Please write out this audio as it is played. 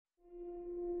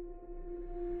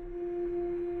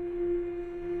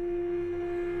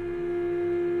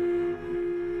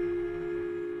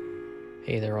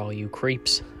Hey there, all you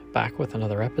creeps, back with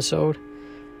another episode.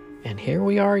 And here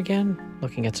we are again,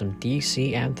 looking at some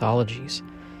DC anthologies.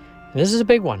 And this is a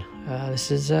big one. This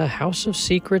is House of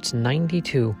Secrets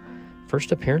 92,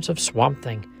 first appearance of Swamp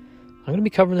Thing. I'm going to be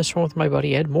covering this one with my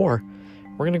buddy Ed Moore.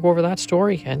 We're going to go over that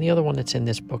story and the other one that's in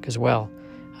this book as well.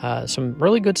 Some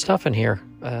really good stuff in here,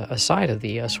 aside of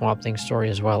the Swamp Thing story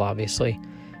as well, obviously.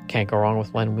 Can't go wrong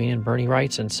with Len Wein and Bernie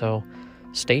Wrightson, so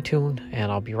stay tuned, and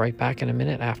I'll be right back in a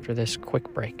minute after this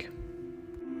quick break.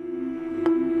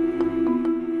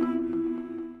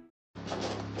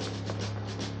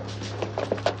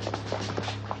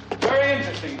 Very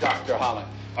interesting, Dr. Holland.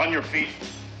 On your feet.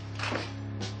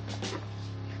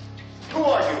 Who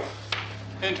are you?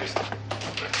 Interesting.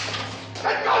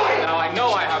 Let go of me! Now, I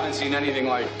know I haven't seen anything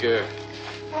like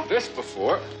this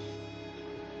before.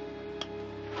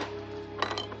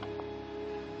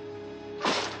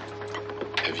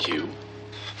 Have you?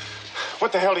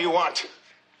 What the hell do you want?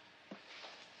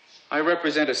 I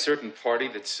represent a certain party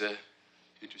that's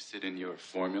interested in your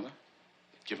formula.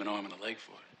 Give an arm and a leg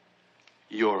for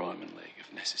it. Your arm and leg,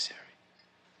 if necessary.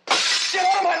 Get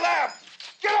out of my lab!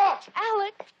 Get off!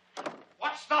 Alec!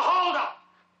 What's the holdup?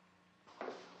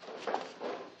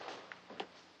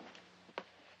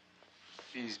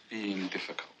 He's being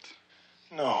difficult.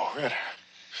 No, Ritter.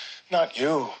 Not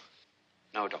you.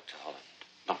 No, Dr. Holland.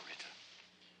 Not Ritter.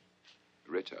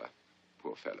 Ritter,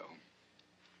 poor fellow,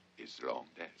 is long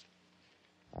dead.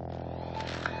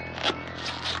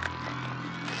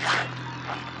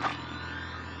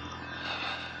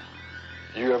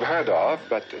 You have heard of,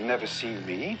 but never seen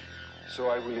me, so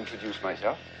I will introduce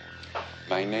myself.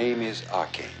 My name is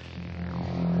Arcane.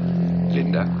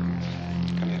 Linda,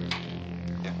 come here.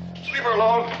 Yeah. Leave her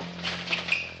alone.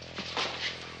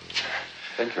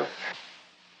 Thank you.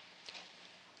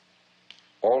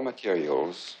 All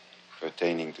materials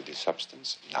pertaining to this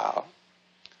substance now,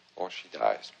 or she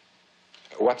dies.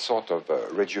 What sort of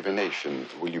rejuvenation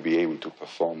will you be able to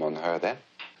perform on her then?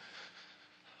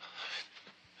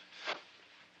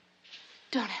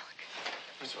 Don't, Alec.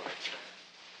 I'm sorry.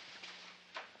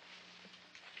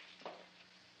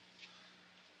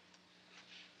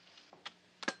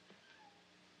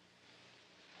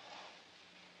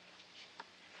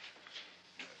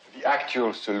 The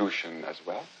actual solution as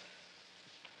well.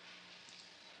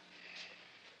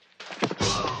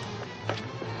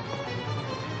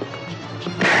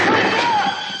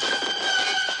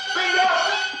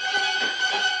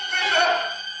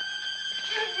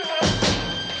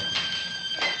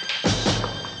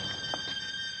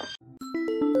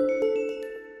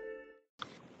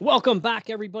 Welcome back,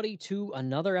 everybody, to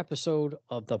another episode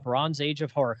of the Bronze Age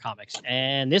of Horror Comics.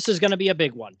 And this is going to be a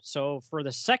big one. So for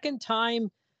the second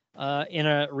time in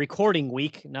a recording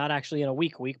week, not actually in a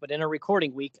week, but in a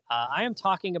recording week, I am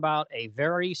talking about a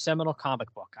very seminal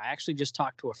comic book. I actually just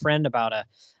talked to a friend about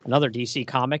another DC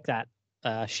comic that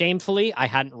shamefully I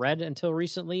hadn't read until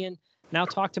recently and now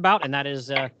talked about, and that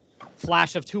is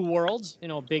Flash of Two Worlds,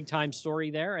 big time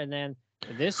story there. And then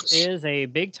this is a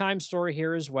big time story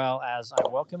here, as well as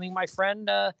I'm welcoming my friend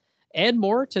Ed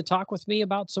Moore to talk with me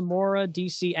about some more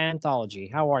DC anthology.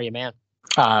 How are you, man?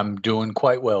 I'm doing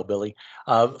quite well, Billy.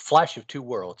 Flash of Two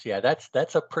Worlds. Yeah,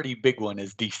 that's a pretty big one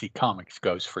as DC Comics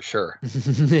goes, for sure.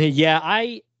 Yeah,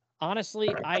 I honestly,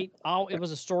 it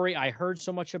was a story I heard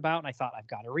so much about, and I thought, I've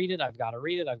got to read it.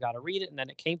 And then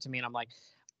it came to me, and I'm like,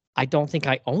 I don't think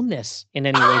I own this in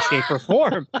any way, shape, or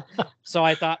form. So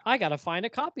I thought, I got to find a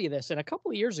copy of this. And a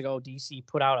couple of years ago, DC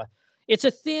put out it's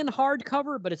a thin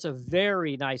hardcover, but it's a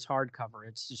very nice hardcover.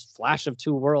 It's just Flash of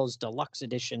Two Worlds Deluxe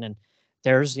Edition. And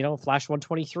there's, Flash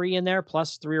 123 in there,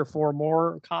 plus 3 or 4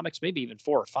 more comics, maybe even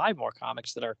 4 or 5 more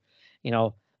comics that are,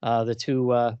 the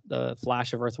two, the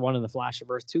Flash of Earth 1 and the Flash of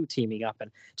Earth 2 teaming up.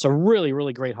 And it's a really,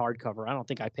 really great hardcover. I don't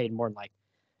think I paid more than like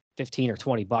 $15 or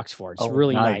 $20 for it. It's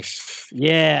really nice.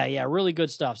 Yeah, really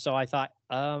good stuff. So I thought,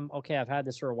 okay, I've had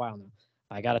this for a while now.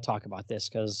 I got to talk about this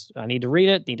because I need to read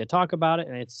it, need to talk about it,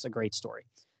 and it's a great story.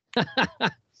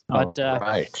 But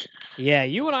right. Yeah,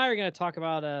 you and I are going to talk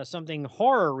about something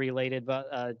horror related,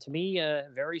 but to me,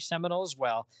 very seminal as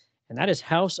well, and that is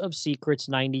House of Secrets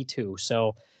 92.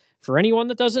 So for anyone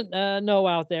that doesn't know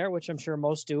out there, which I'm sure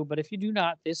most do, but if you do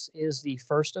not, this is the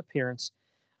first appearance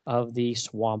of the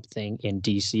Swamp Thing in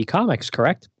DC Comics,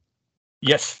 correct?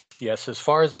 Yes, as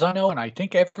far as I know, and I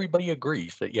think everybody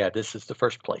agrees that, yeah, this is the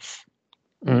first place.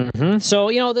 Mm-hmm. So,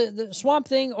 the Swamp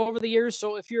Thing over the years,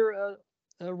 so if you're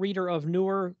a reader of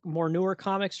more newer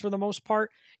comics for the most part,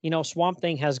 Swamp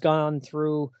Thing has gone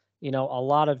through, a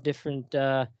lot of different,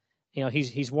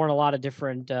 he's worn a lot of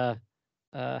different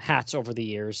hats over the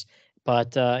years.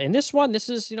 But in this one, this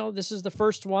is the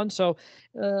first one. So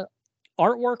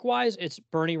artwork wise, it's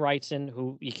Bernie Wrightson,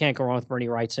 who you can't go wrong with Bernie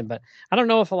Wrightson. But I don't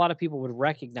know if a lot of people would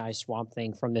recognize Swamp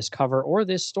Thing from this cover or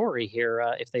this story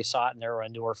here if they saw it and they're a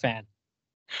newer fan.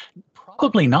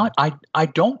 Probably not. I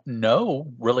don't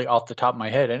know really off the top of my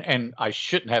head, and I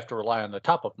shouldn't have to rely on the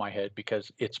top of my head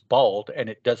because it's bald and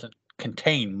it doesn't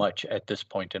contain much at this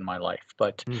point in my life.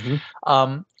 But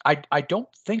I don't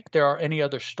think there are any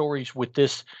other stories with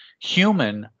this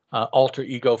human alter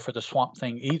ego for the Swamp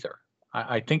Thing either.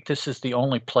 I think this is the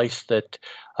only place that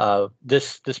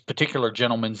this particular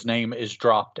gentleman's name is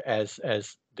dropped as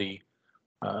the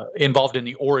involved in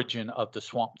the origin of the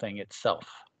Swamp Thing itself.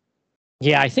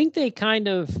 Yeah, I think they kind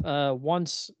of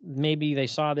once maybe they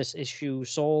saw this issue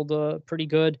sold pretty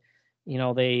good. You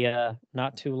know, they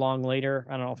not too long later,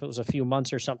 I don't know if it was a few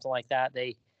months or something like that,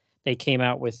 they came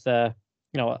out with you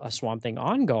know, a Swamp Thing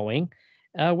ongoing,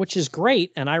 which is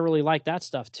great, and I really like that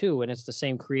stuff too. And it's the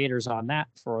same creators on that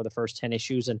for the first 10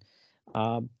 issues, and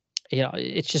you know,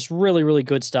 it's just really really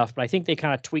good stuff. But I think they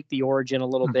kind of tweaked the origin a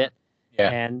little bit,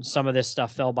 and some of this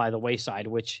stuff fell by the wayside,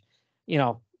 which, you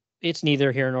know, it's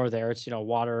neither here nor there. It's, you know,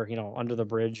 water, you know, under the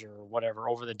bridge or whatever,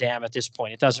 over the dam at this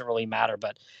point. It doesn't really matter.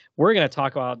 But we're going to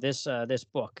talk about this this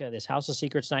book, this House of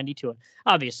Secrets 92. And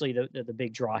obviously, the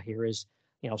big draw here is,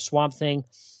 you know, Swamp Thing.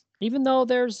 Even though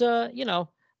there's, you know,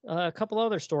 a couple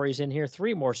other stories in here,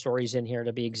 3 more stories in here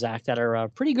to be exact, that are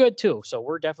pretty good too. So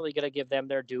we're definitely going to give them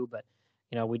their due. But,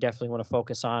 you know, we definitely want to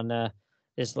focus on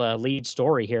this lead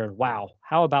story here. And wow,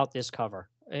 how about this cover?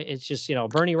 It's just, you know,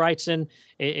 Bernie Wrightson.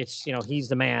 It's, you know, he's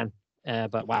the man.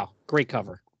 But wow, great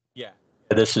cover. Yeah,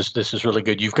 this is really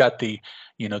good. You've got the,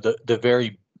 you know, the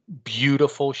very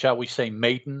beautiful, shall we say,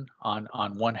 maiden on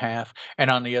one half,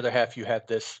 and on the other half you have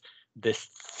this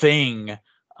thing.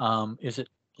 Is it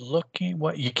looking,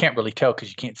 what, you can't really tell because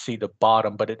you can't see the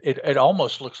bottom, but it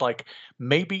almost looks like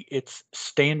maybe it's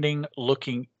standing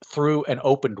looking through an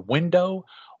opened window,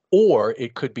 or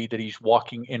it could be that he's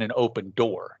walking in an open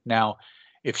door. Now,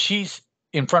 if she's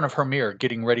in front of her mirror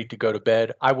getting ready to go to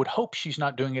bed, I would hope she's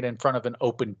not doing it in front of an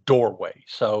open doorway.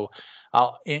 So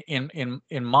in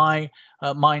my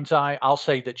mind's eye, I'll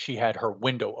say that she had her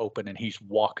window open and he's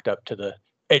walked up to the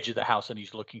edge of the house and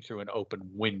he's looking through an open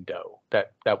window.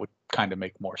 That would kind of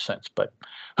make more sense, but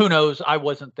who knows? I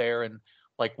wasn't there, and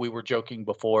like we were joking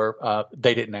before,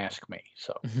 they didn't ask me.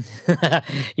 So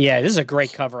yeah, this is a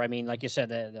great cover. I mean, like you said,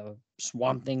 the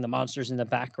Swamp Thing, the monsters in the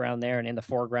background there, and in the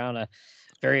foreground, a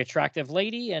very attractive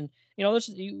lady. And, you know,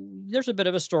 there's a bit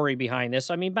of a story behind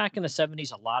this. I mean, back in the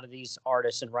 70s, a lot of these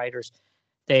artists and writers,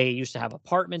 they used to have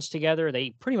apartments together. They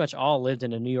pretty much all lived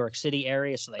in a New York City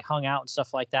area, so they hung out and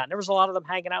stuff like that. And there was a lot of them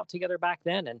hanging out together back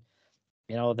then. And,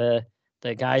 you know, the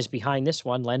guys behind this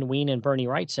one, Len Wein and Bernie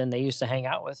Wrightson, they used to hang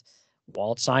out with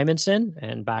Walt Simonson,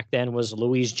 and back then was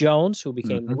Louise Jones, who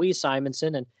became Louise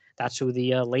Simonson, and that's who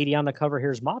the lady on the cover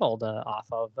here is modeled off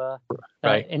of.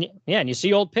 Right. And yeah, and you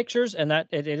see old pictures, and that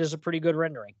it is a pretty good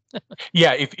rendering.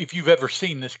 Yeah, if you've ever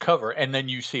seen this cover and then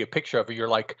you see a picture of it, you're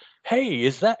like, hey,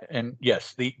 is that? And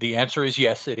yes, the answer is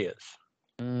yes, it is.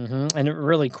 And a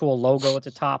really cool logo at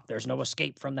the top. There's no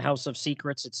escape from the House of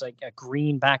Secrets. It's like a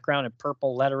green background and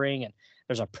purple lettering, and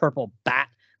there's a purple bat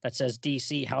that says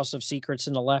DC House of Secrets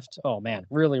in the left. Oh man,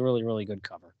 really, really, really good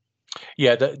cover.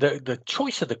 Yeah, the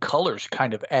choice of the colors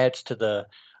kind of adds to the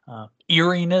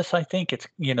eeriness. I think it's,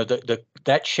 you know,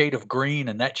 that shade of green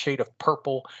and that shade of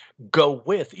purple go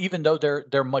with, even though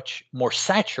they're much more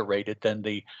saturated than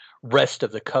the rest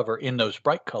of the cover in those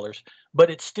bright colors, but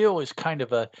it still is kind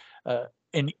of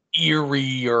an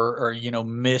eerie or you know,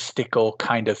 mystical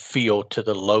kind of feel to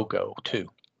the logo too.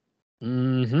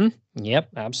 Yep,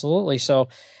 absolutely. So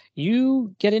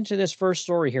you get into this first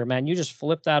story here, man. You just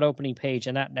flip that opening page,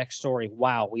 and that next story,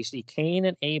 wow, we see Cain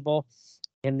and Abel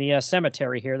in the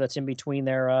cemetery here that's in between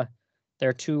their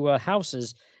 2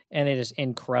 houses, and it is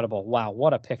incredible. Wow,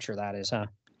 what a picture that is, huh?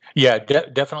 Yeah,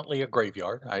 definitely a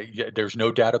graveyard. There's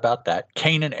no doubt about that.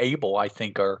 Cain and Abel, I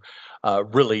think, are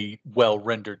really well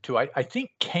rendered too. I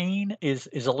think Cain is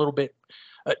a little bit,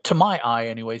 to my eye,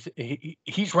 anyways,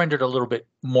 he's rendered a little bit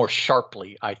more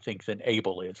sharply, I think, than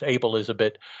Abel is. Abel is a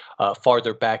bit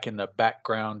farther back in the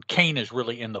background. Cain is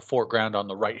really in the foreground on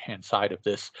the right-hand side of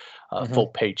this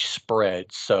full-page spread.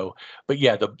 So, but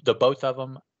yeah, the both of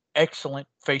them, excellent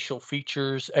facial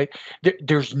features.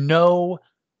 There's no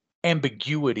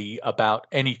ambiguity about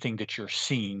anything that you're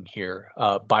seeing here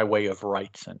by way of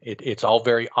Wrightson. It's all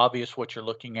very obvious what you're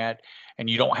looking at, and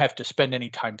you don't have to spend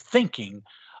any time thinking.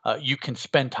 You can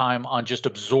spend time on just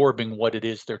absorbing what it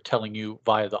is they're telling you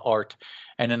via the art.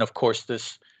 And then, of course,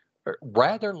 this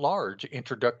rather large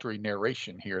introductory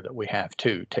narration here that we have,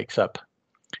 too, takes up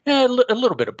a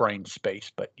little bit of brain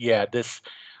space. But yeah, this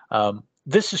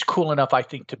This is cool enough, I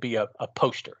think, to be a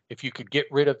poster. If you could get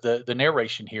rid of the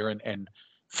narration here and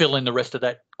fill in the rest of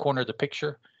that corner of the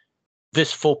picture,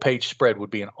 this full page spread would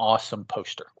be an awesome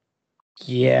poster.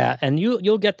 Yeah, and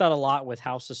you'll get that a lot with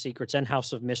House of Secrets and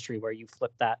House of Mystery, where you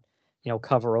flip that,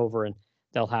 cover over, and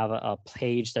they'll have a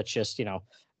page that's just,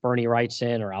 Bernie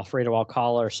Wrightson or Alfredo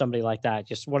Alcala or somebody like that,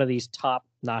 just one of these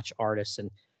top-notch artists,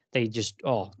 and they just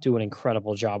do an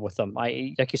incredible job with them.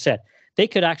 Like you said, they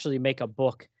could actually make a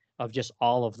book of just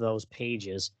all of those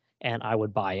pages, and I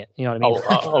would buy it. You know what I mean?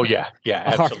 Oh yeah,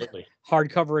 absolutely.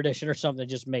 Hardcover edition or something.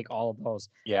 Just make all of those.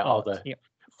 Yeah, all the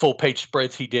full page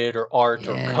spreads he did, or art,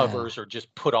 or covers, or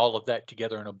just put all of that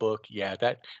together in a book. Yeah,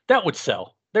 that would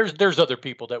sell. There's other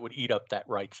people that would eat up that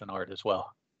Wrightson art as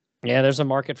well. Yeah, there's a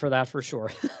market for that for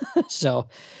sure. So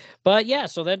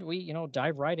then we,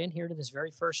 dive right in here to this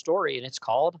very first story, and it's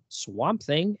called Swamp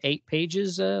Thing, 8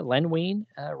 pages, Len Wein,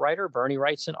 writer, Bernie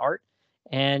Wrightson art.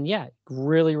 And yeah,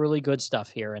 really, really good stuff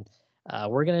here. And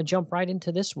we're going to jump right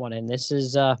into this one. And this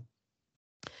is,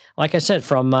 like I said,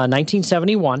 from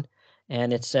 1971.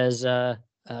 And it says the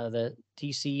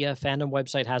DC fandom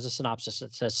website has a synopsis.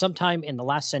 It says, sometime in the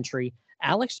last century,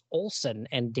 Alex Olson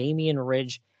and Damian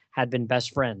Ridge had been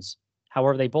best friends.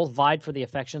 However, they both vied for the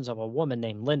affections of a woman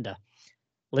named Linda.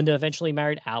 Linda eventually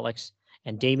married Alex,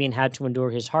 and Damian had to endure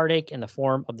his heartache in the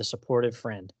form of the supportive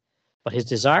friend. But his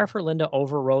desire for Linda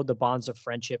overrode the bonds of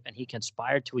friendship, and he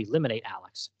conspired to eliminate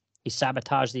Alex. He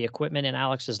sabotaged the equipment in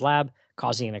Alex's lab,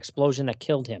 causing an explosion that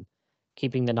killed him.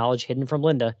 Keeping the knowledge hidden from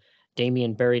Linda,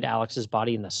 Damian buried Alex's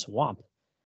body in the swamp.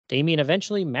 Damian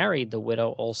eventually married the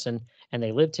widow Olson, and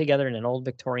they lived together in an old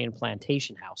Victorian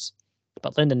plantation house.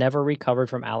 But Linda never recovered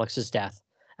from Alex's death.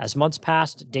 As months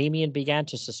passed, Damian began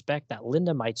to suspect that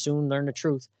Linda might soon learn the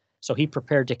truth, so he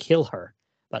prepared to kill her.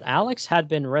 But Alex had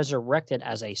been resurrected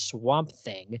as a swamp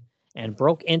thing and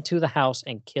broke into the house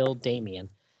and killed Damian.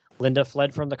 Linda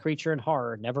fled from the creature in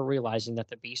horror, never realizing that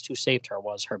the beast who saved her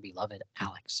was her beloved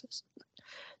Alex.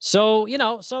 So,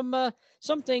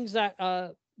 some things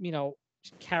that,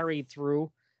 carried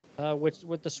through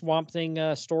with the Swamp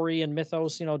Thing story and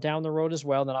mythos, down the road as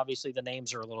well. And then obviously the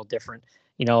names are a little different,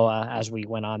 as we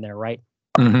went on there, right?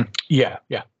 Mm-hmm. Yeah.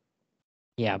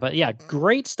 Yeah, but yeah,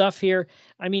 great stuff here.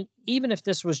 I mean, even if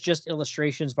this was just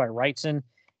illustrations by Wrightson,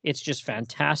 it's just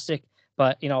fantastic.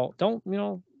 But,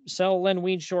 don't, sell Len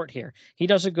Wein short here. He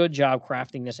does a good job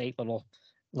crafting this little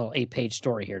 8-page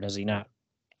story here, does he not?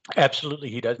 Absolutely,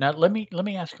 he does. Now, let me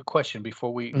ask a question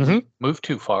before we move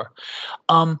too far.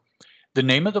 The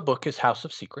name of the book is House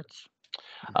of Secrets.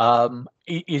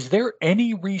 Is there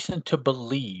any reason to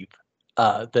believe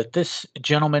that this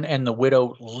gentleman and the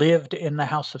widow lived in the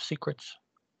House of Secrets?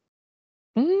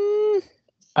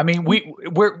 I mean,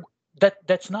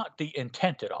 that's not the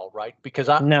intent at all, right? Because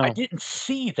I didn't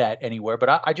see that anywhere,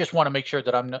 but I just want to make sure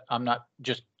that I'm not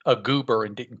just a goober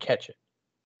and didn't catch it.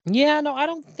 Yeah, no, I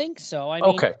don't think so. I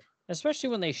mean, especially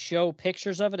when they show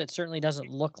pictures of it, it certainly doesn't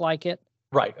look like it.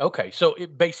 Right. Okay. So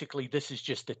basically, this is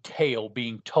just a tale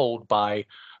being told by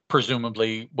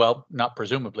not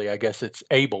presumably, I guess it's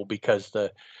Abel, because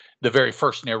the very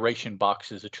first narration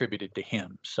box is attributed to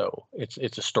him. So it's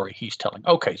a story he's telling.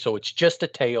 Okay. So it's just a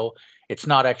tale. It's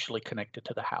not actually connected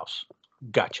to the house.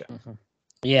 Gotcha. Mm-hmm.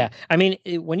 Yeah. I mean,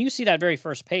 when you see that very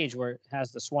first page where it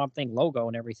has the Swamp Thing logo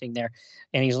and everything there,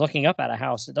 and he's looking up at a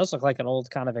house, it does look like an old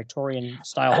kind of Victorian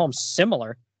style home,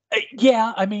 similar.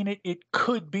 Yeah, I mean, it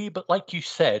could be, but like you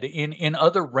said, in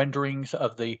other renderings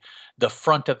of the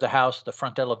front of the house, the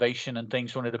front elevation and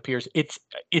things when it appears,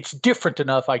 it's different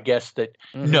enough, I guess, that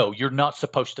no, you're not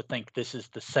supposed to think this is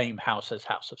the same house as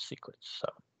House of Secrets. So,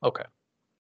 okay.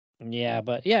 Yeah,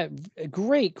 but yeah,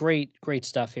 great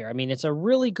stuff here. I mean, it's a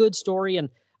really good story, and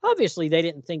obviously they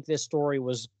didn't think this story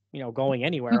was, going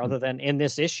anywhere other than in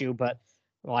this issue, but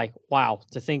like, wow,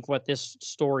 to think what this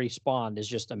story spawned is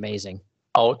just amazing.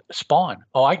 Oh, Spawn.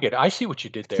 Oh, I get it. I see what you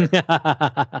did there.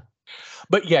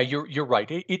 But yeah, you're right.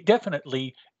 It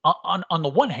definitely, on the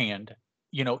one hand,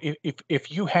 if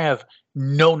you have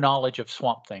no knowledge of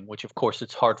Swamp Thing, which of course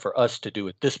it's hard for us to do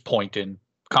at this point in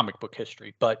comic book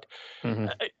history, but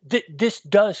this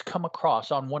does come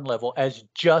across on one level as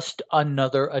just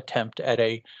another attempt at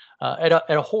a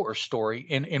horror story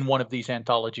in one of these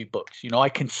anthology books. I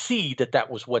can see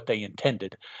that was what they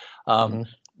intended.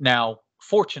 Now,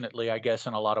 fortunately, I guess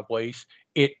in a lot of ways,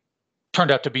 it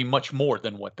turned out to be much more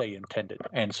than what they intended.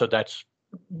 And so that's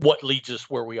what leads us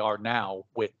where we are now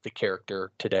with the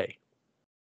character today.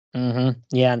 Yeah,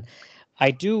 and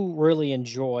I do really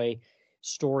enjoy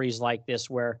stories like this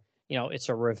where, it's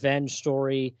a revenge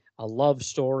story, a love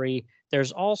story.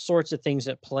 There's all sorts of things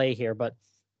at play here, but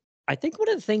I think one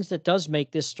of the things that does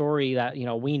make this story that,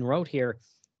 Ween wrote here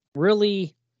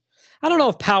really, I don't know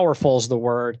if powerful is the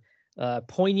word,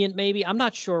 poignant maybe. I'm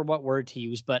not sure what word to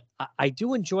use, but I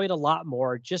do enjoy it a lot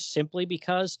more just simply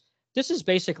because this is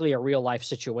basically a real life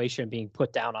situation being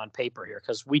put down on paper here,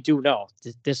 because we do know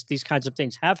these kinds of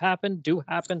things have happened, do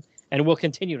happen, and will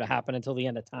continue to happen until the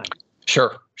end of time.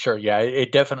 Sure, sure. Yeah,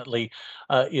 it definitely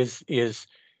is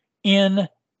in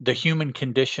the human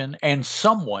condition, and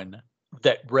someone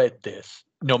that read this,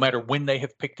 no matter when they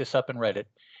have picked this up and read it,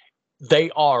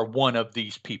 they are one of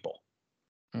these people.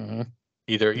 Mm-hmm.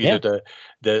 Either Yeah.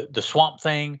 the Swamp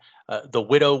Thing, the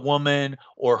widow woman,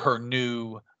 or her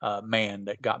new man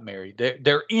that got married.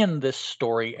 They're in this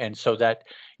story, and so that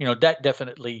that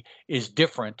definitely is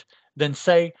different than,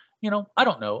 say, I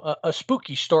don't know, a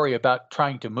spooky story about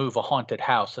trying to move a haunted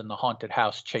house and the haunted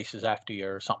house chases after you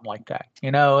or something like that.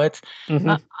 It's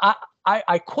Mm-hmm.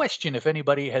 I question if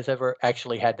anybody has ever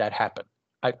actually had that happen.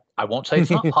 I won't say it's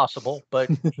not possible, but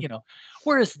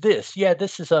whereas this, yeah,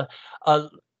 this is a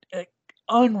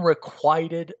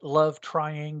unrequited love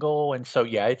triangle, and so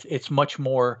yeah, it's much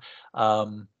more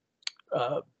um,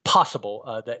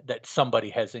 possible that somebody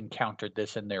has encountered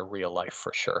this in their real life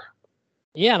for sure.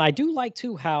 Yeah, and I do like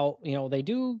too how they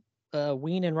do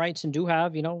Ween and Wrightson do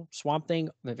have Swamp Thing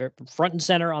front and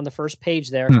center on the first page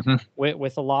there Mhm.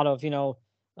 with a lot of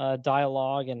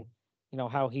dialogue, and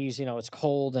how he's it's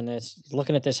cold and it's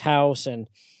looking at this house and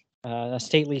a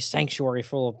stately sanctuary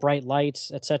full of bright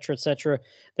lights, etc., etc.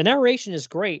 The narration is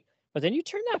great, but then you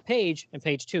turn that page, and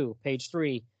page 2, page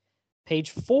 3, page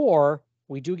 4,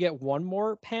 we do get one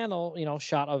more panel,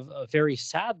 shot of a very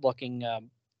sad looking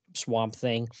Swamp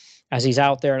Thing as he's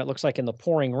out there, and it looks like in the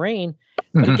pouring rain.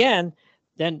 But Mhm. again,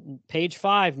 then page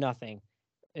 5, nothing.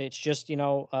 It's just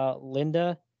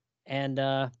Linda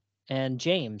and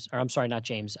James, or I'm sorry, not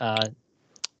James,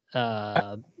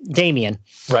 Damien.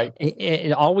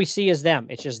 Right. All we see is them.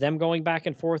 It's just them going back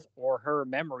and forth, or her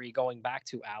memory going back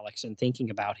to Alex and thinking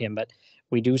about him. But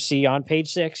we do see on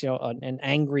page 6, an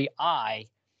angry eye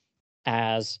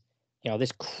as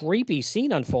this creepy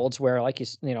scene unfolds, where, like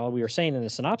we were saying in the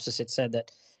synopsis, it said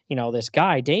that this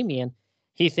guy Damien,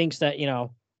 he thinks that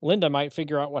Linda might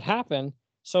figure out what happened,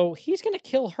 so he's going to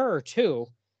kill her too.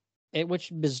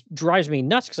 Which drives me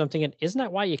nuts, because I'm thinking, isn't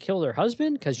that why you killed her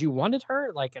husband? Because you wanted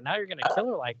her, like, and now you're going to kill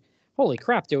her? Like, holy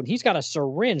crap, dude! He's got a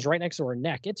syringe right next to her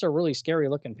neck. It's a really scary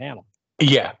looking panel.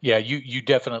 Yeah, yeah, you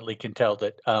definitely can tell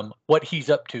that what he's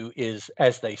up to is,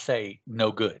 as they say, no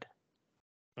good.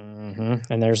 Mm-hmm.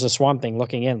 And there's the Swamp Thing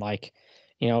looking in, like,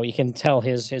 you can tell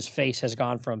his face has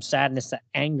gone from sadness to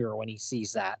anger when he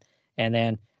sees that, and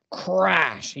then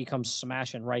crash, he comes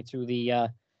smashing right through the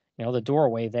the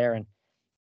doorway there, and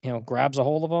grabs a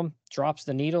hold of him, drops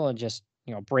the needle, and just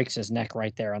breaks his neck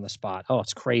right there on the spot. Oh,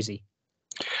 it's crazy.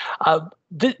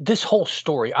 This whole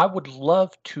story, I would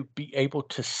love to be able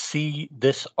to see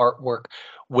this artwork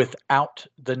without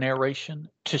the narration,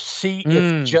 to see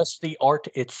if just the art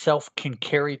itself can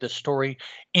carry the story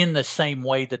in the same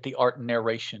way that the art and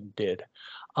narration did.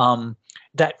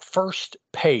 That first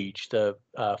page, the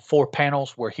 4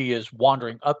 panels where he is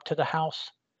wandering up to the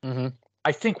house, Mm-hmm.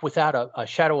 I think without a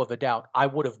shadow of a doubt, I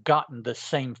would have gotten the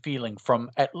same feeling from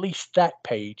at least that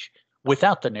page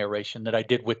without the narration that I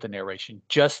did with the narration.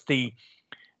 Just the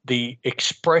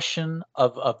expression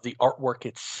of the artwork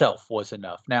itself was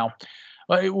enough. Now,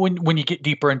 when you get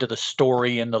deeper into the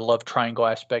story and the love triangle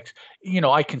aspects,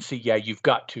 I can see, yeah, you've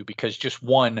got to, because just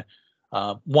one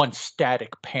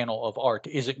static panel of art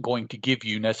isn't going to give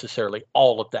you necessarily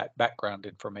all of that background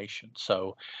information.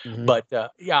 So, Mm-hmm. but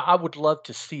yeah, I would love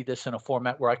to see this in a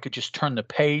format where I could just turn the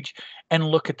page and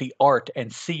look at the art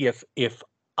and see if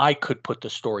I could put the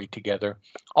story together.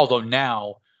 Although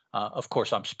now, of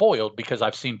course, I'm spoiled because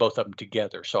I've seen both of them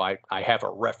together, so I have a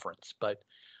reference. But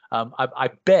I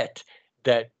bet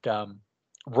that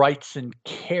Wrightson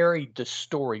carried the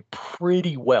story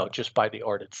pretty well just by the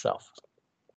art itself.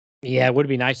 Yeah, it would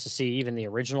be nice to see even the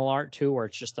original art too, where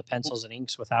it's just the pencils and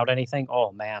inks without anything.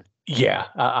 Oh man. Yeah,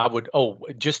 I would. Oh,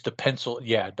 just the pencil.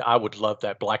 Yeah, I would love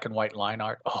that black and white line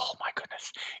art. Oh my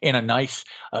goodness, in a nice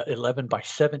 11 by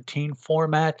 17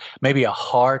 format, maybe a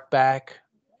hardback.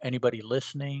 Anybody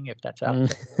listening, if that's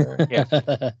out there, yeah,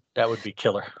 that would be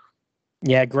killer.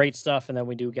 Yeah, great stuff. And then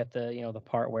we do get the the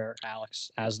part where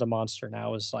Alex, as the monster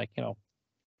now, is like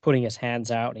putting his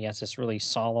hands out, and he has this really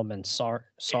solemn and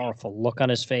sorrowful look on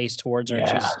his face towards her, and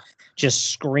Yeah. she's just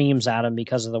screams at him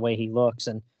because of the way he looks,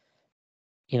 and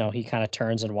he kind of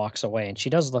turns and walks away, and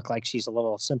she does look like she's a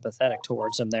little sympathetic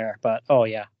towards him there. But oh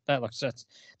yeah, that's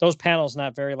those panels in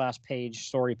that very last page,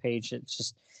 story page. It's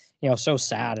just so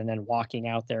sad. And then walking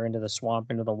out there into the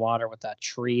swamp, into the water with that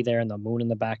tree there and the moon in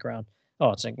the background.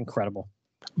 Oh, it's incredible.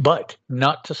 But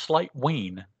not to slight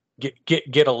Ween,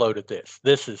 get a load of this.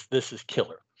 This is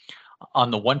killer.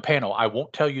 On the one panel, I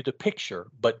won't tell you the picture,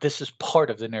 but this is part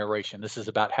of the narration. This is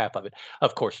about half of it.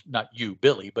 Of course, not you,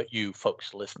 Billy, but you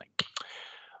folks listening.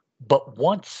 But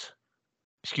what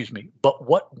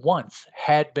once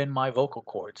had been my vocal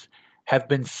cords have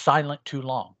been silent too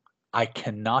long. I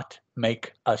cannot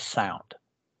make a sound.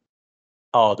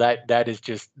 Oh, that is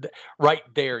just right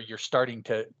there. You're starting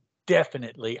to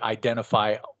definitely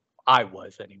identify, I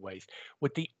was anyways,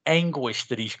 with the anguish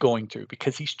that he's going through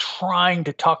because he's trying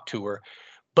to talk to her,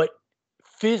 but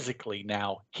physically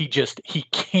now he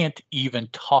can't even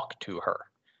talk to her.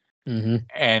 Mm-hmm.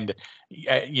 And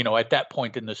at that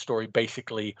point in the story,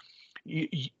 basically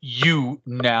you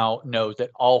now know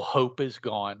that all hope is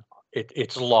gone.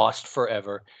 It's lost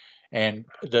forever. And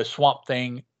the Swamp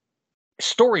Thing,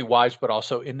 story-wise, but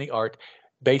also in the art,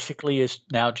 basically is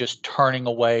now just turning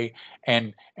away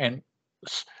and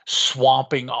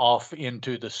swamping off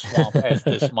into the swamp as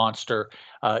this monster,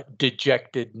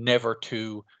 dejected, never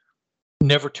to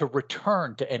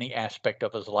return to any aspect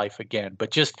of his life again.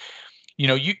 But just,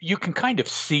 you can kind of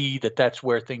see that that's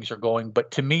where things are going.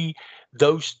 But to me,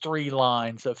 those 3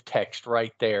 lines of text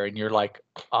right there, and you're like,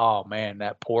 oh man,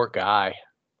 that poor guy.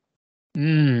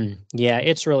 Yeah,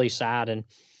 it's really sad. And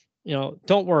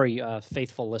don't worry,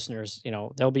 faithful listeners.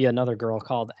 There'll be another girl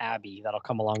called Abby that'll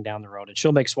come along down the road, and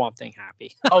she'll make Swamp Thing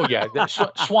happy. Oh yeah,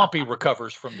 Swampy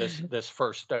recovers from this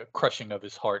first crushing of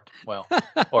his heart. Well,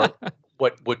 or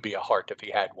what would be a heart if he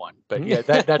had one. But yeah,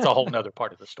 that's a whole nother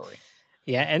part of the story.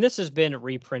 Yeah, and this has been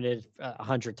reprinted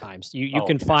 100 times. You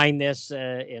can find this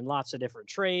in lots of different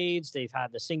trades. They've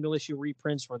had the single issue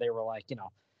reprints where they were like, $1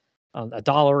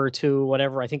 or $2,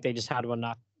 whatever. I think they just had one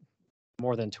not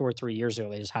more than 2 or 3 years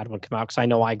ago. They just had one come out because I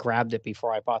know I grabbed it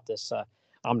before I bought this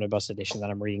omnibus edition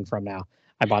that I'm reading from now.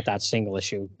 I bought that single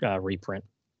issue reprint.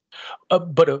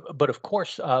 But of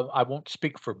course, I won't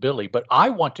speak for Billy, but I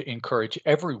want to encourage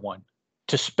everyone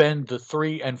to spend the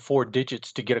 3 and 4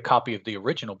 digits to get a copy of the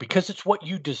original, because it's what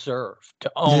you deserve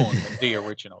to own the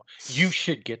original. You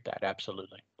should get that.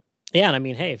 Absolutely. Yeah. And I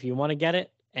mean, hey, if you want to get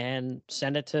it and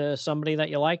send it to somebody that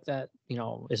you like that,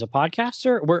 is a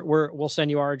podcaster, we'll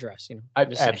send you our address.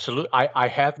 Absolutely. I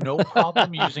have no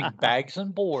problem using bags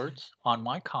and boards on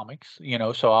my comics,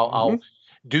 so I'll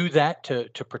do that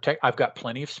to protect. I've got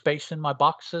plenty of space in my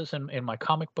boxes and in my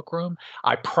comic book room.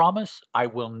 I promise I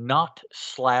will not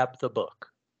slab the book.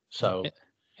 So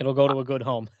it'll go to a good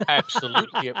home.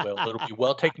 Absolutely it will. It'll be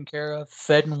well taken care of,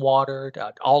 fed and watered,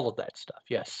 all of that stuff.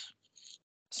 Yes.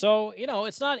 So,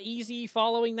 it's not easy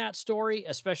following that story,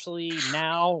 especially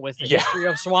now with the history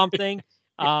of Swamp Thing.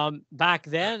 Back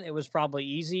then, it was probably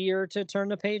easier to turn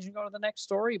the page and go to the next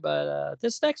story. But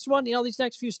this next one, these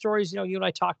next few stories, you and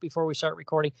I talked before we start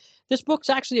recording. This book's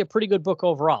actually a pretty good book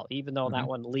overall, even though that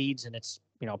one leads and it's,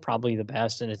 probably the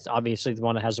best. And it's obviously the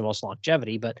one that has the most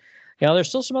longevity. But, there's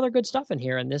still some other good stuff in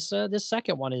here. And this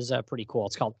second one is pretty cool.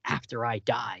 It's called After I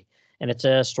Die. And it's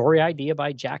a story idea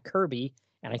by Jack Kirby.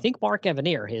 And I think Mark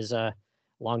Evanier, his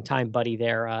longtime buddy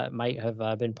there, might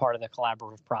have been part of the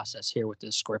collaborative process here with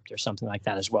the script or something like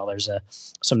that as well. There's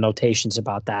some notations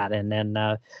about that. And then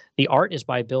the art is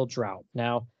by Bill Drought.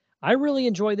 Now, I really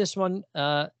enjoy this one,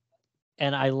 and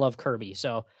I love Kirby.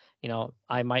 So,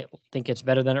 I might think it's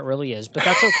better than it really is, but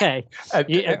that's okay.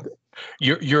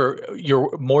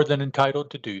 You're more than entitled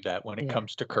to do that when it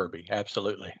comes to Kirby.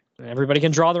 Absolutely. Everybody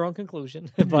can draw their own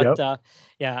conclusion. But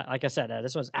like I said,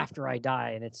 this one's After I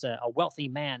Die, and it's a wealthy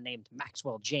man named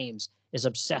Maxwell James is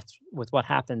obsessed with what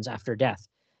happens after death.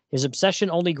 His obsession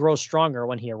only grows stronger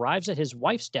when he arrives at his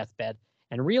wife's deathbed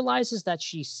and realizes that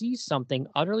she sees something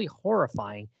utterly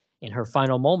horrifying in her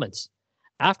final moments.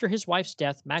 After his wife's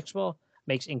death, Maxwell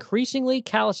makes increasingly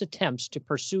callous attempts to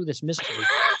pursue this mystery,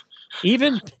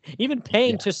 even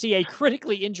paying to see a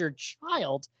critically injured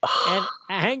child and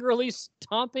angrily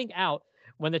stomping out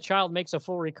when the child makes a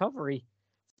full recovery.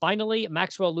 Finally,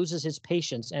 Maxwell loses his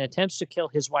patience and attempts to kill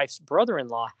his wife's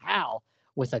brother-in-law, Hal,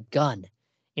 with a gun.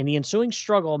 In the ensuing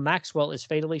struggle, Maxwell is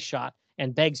fatally shot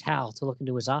and begs Hal to look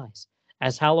into his eyes.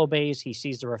 As Hal obeys, he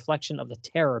sees the reflection of the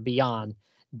terror beyond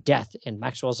death in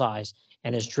Maxwell's eyes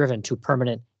and is driven to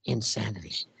permanent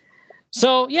insanity.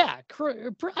 So, yeah, I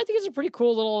think it's a pretty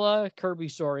cool little Kirby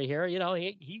story here.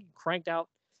 He cranked out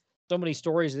so many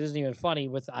stories that isn't even funny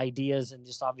with ideas and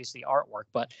just obviously artwork.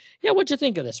 But, yeah, what'd you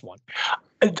think of this one?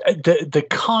 The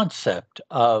concept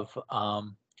of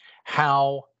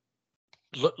how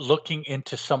looking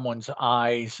into someone's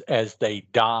eyes as they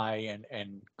die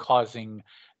and causing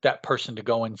that person to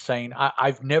go insane.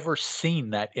 I've never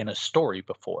seen that in a story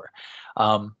before.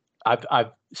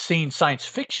 I've seen science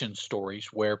fiction stories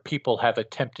where people have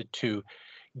attempted to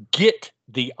get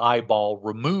the eyeball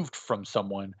removed from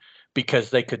someone because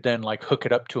they could then like hook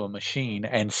it up to a machine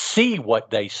and see what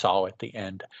they saw at the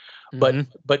end. But Hmm.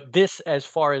 but this, as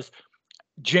far as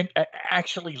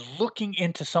actually looking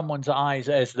into someone's eyes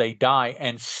as they die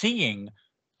and seeing,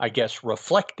 I guess,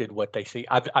 reflected what they see.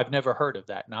 I've never heard of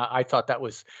that, and I thought that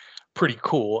was pretty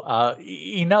cool.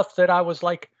 Enough that I was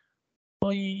like,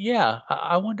 well, yeah,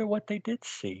 I wonder what they did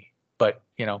see. But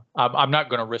I'm not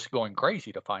going to risk going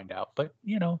crazy to find out. But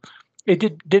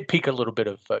it did pique a little bit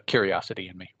of curiosity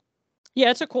in me. Yeah,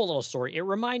 it's a cool little story. It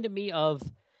reminded me of,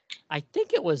 I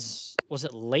think it was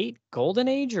it late Golden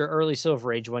Age or early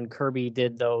Silver Age when Kirby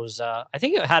did those? I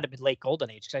think it had to be late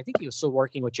Golden Age because I think he was still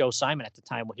working with Joe Simon at the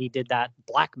time when he did that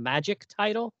Black Magic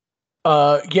title.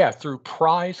 Yeah, through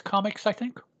Prize Comics, I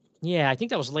think. Yeah, I think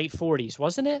that was late 40s,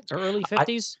 wasn't it? Or early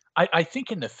 50s? I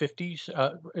think in the 50s,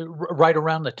 right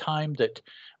around the time that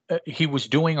he was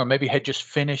doing, or maybe had just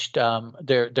finished,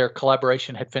 their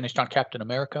collaboration had finished on Captain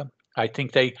America. I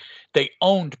think they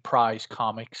owned Prize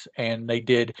Comics, and they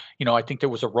did. I think there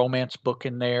was a romance book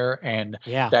in there, and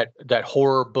Yeah. that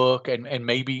horror book, and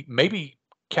maybe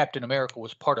Captain America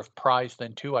was part of Prize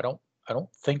then too. I don't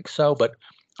think so, but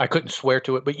I couldn't swear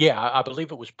to it. But yeah, I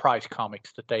believe it was Prize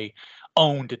Comics that they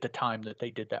owned at the time that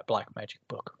they did that Black Magic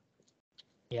book.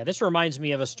 Yeah, this reminds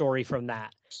me of a story from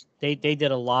that. They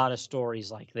did a lot of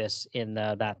stories like this in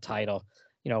that title,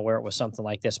 where it was something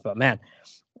like this. But man,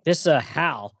 this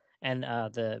Hal and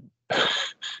the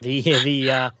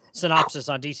synopsis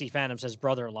on DC Fandom says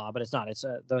brother-in-law, but it's not. It's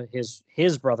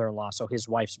his brother-in-law, so his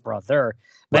wife's brother.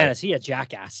 Man, Right. is he a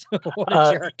jackass? What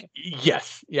a jerk!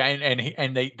 Yes, yeah,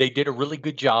 and they did a really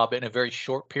good job in a very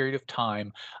short period of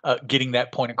time, getting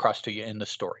that point across to you in the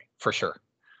story, for sure.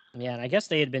 Yeah, and I guess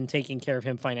they had been taking care of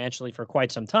him financially for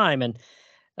quite some time, and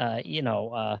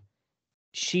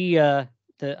she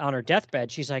on her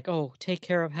deathbed, she's like, "Oh, take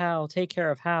care of Hal, take care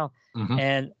of Hal," Mhm.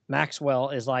 and Maxwell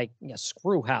is like, "Yeah,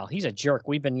 screw Hal. He's a jerk.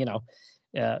 We've been,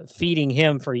 feeding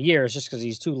him for years just because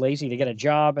he's too lazy to get a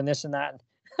job and this and that."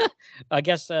 I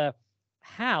guess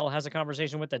Hal has a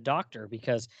conversation with the doctor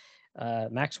because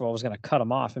Maxwell was going to cut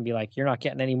him off and be like, "You're not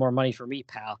getting any more money from me,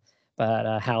 pal."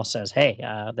 But Hal says, "Hey,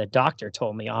 the doctor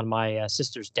told me on my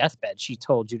sister's deathbed, she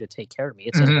told you to take care of me.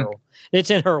 Mhm.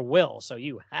 It's in her will, so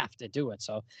you have to do it."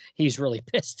 So he's really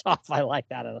pissed off. I like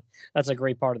that. That's a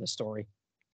great part of the story.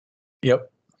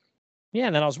 Yep. Yeah,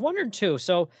 and then I was wondering too.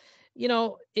 So,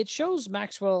 it shows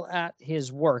Maxwell at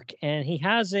his work, and he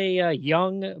has a,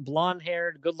 young,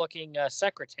 blonde-haired, good-looking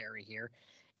secretary here.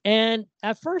 And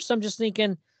at first, I'm just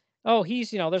thinking, oh,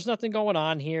 he's, there's nothing going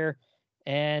on here.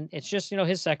 And it's just,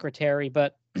 his secretary.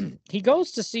 But he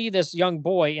goes to see this young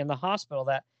boy in the hospital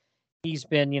that he's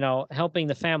been, helping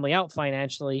the family out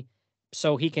financially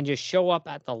so he can just show up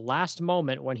at the last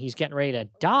moment when he's getting ready to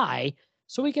die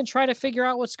so we can try to figure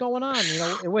out what's going on,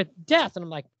 with death. And I'm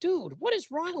like, dude, what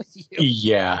is wrong with you?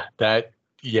 Yeah,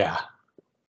 yeah.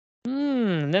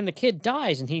 And then the kid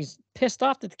dies and he's pissed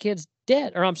off that the kid's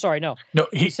dead. Or I'm sorry, no. No,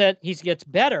 He said he gets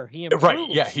better. He improves. right,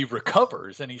 yeah, he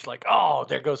recovers and he's like, "Oh,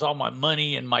 there goes all my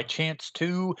money and my chance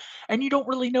too." And you don't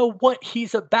really know what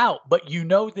he's about, but you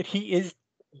know that he is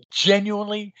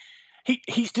genuinely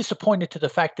he's disappointed to the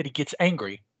fact that he gets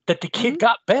angry that the kid Mhm.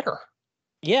 got better.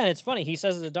 Yeah, and it's funny. He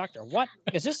says to the doctor, "What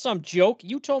is this? Some joke?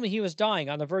 You told me he was dying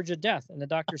on the verge of death." And the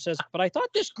doctor says, "But I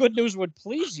thought this good news would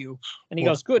please you." And he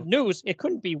Well, goes, "Good news? It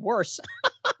couldn't be worse."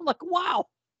 I'm like, "Wow."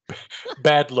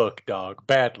 bad luck, dog.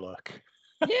 Bad luck.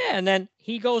 Yeah, and then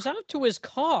he goes out to his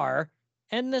car,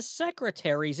 and the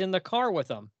secretary's in the car with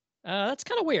him. That's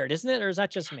kind of weird, isn't it? Or is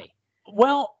that just me?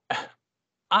 Well,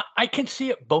 I can see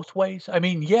it both ways. I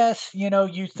mean, yes,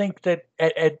 you think that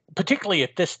particularly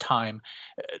at this time,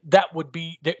 that would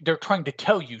be they're trying to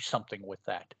tell you something with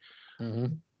that.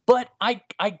 Mm-hmm. But I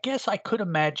guess I could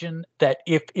imagine that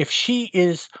if she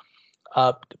is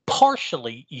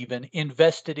partially even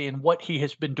invested in what he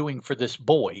has been doing for this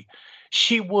boy,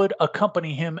 she would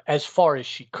accompany him as far as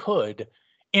she could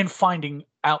in finding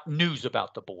out news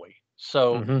about the boy.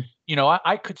 So, Mm-hmm.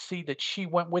 I could see that she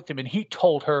went with him and he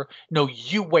told her, "No,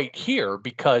 you wait here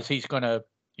because he's going to,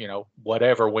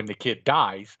 whatever when the kid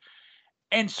dies."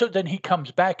 And so then he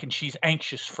comes back and she's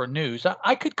anxious for news.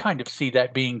 I could kind of see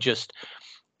that being just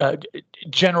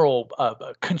general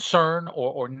concern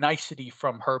or nicety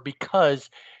from her because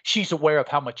she's aware of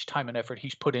how much time and effort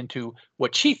he's put into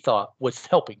what she thought was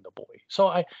helping the boy. So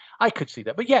I could see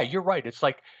that. But yeah, you're right. It's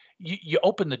like you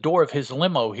open the door of his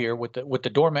limo here with the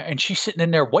doorman, and she's sitting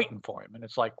in there waiting for him, and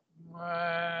it's like,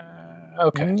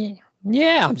 okay.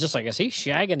 Yeah, I'm just like, is he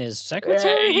shagging his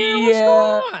secretary here? What's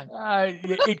Yeah, going on?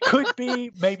 it could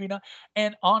be, maybe not.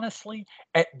 And honestly,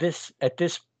 at this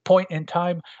point in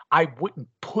time, I wouldn't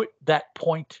put that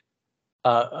point.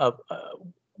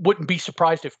 Wouldn't be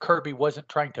surprised if Kirby wasn't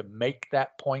trying to make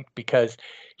that point, because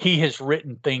he has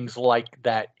written things like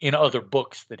that in other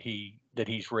books that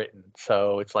he's written.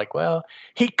 So it's like, well,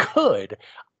 he could.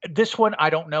 This one, I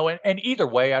don't know. And either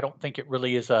way, I don't think it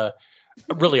really is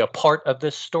really a part of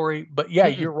this story. But yeah,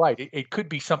 you're right. It could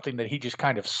be something that he just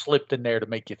kind of slipped in there to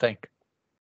make you think.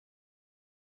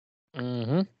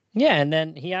 Mm-hmm. Yeah, and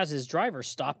then he has his driver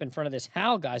stop in front of this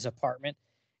Hal guy's apartment,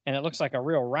 and it looks like a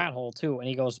real rat hole too. And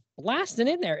he goes blasting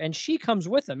in there, and she comes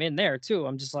with him in there too.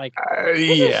 I'm just like,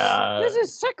 this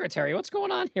is secretary. What's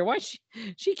going on here? Why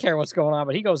she care what's going on?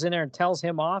 But he goes in there and tells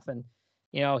him off, and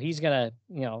he's gonna,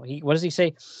 what does he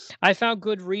say? I found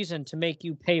good reason to make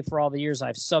you pay for all the years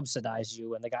I've subsidized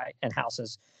you. And the guy and Hal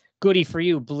says, goody for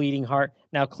you, bleeding heart.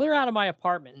 Now clear out of my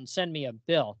apartment and send me a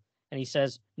bill. And he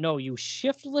says, no, you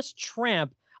shiftless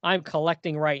tramp. I'm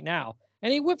collecting right now.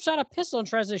 And he whips out a pistol and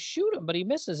tries to shoot him, but he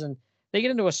misses. And they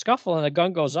get into a scuffle, and the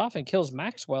gun goes off and kills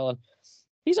Maxwell. And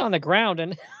he's on the ground.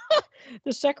 And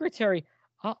the secretary,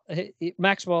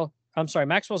 Maxwell's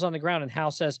on the ground. And Hal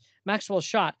says, Maxwell's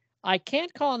shot. I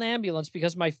can't call an ambulance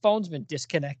because my phone's been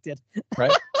disconnected.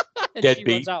 Right. And Dead she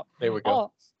beat. runs out. There we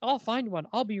go. I'll find one.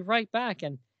 I'll be right back.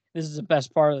 And this is the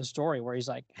best part of the story, where he's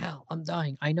like, Hal, I'm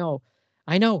dying. I know.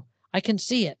 I can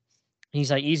see it. And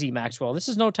he's like, easy, Maxwell. This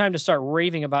is no time to start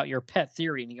raving about your pet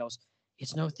theory. And he goes,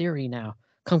 it's no theory now.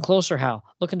 Come closer, Hal.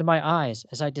 Look into my eyes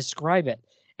as I describe it.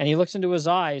 And he looks into his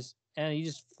eyes, and he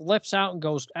just flips out and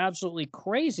goes absolutely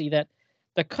crazy that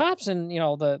the cops and,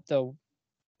 the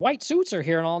white suits are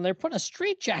here and all, and they're putting a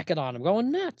straitjacket on him,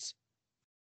 going nuts.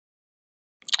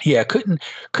 Yeah, couldn't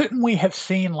we have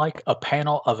seen like a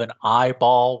panel of an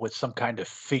eyeball with some kind of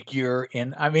figure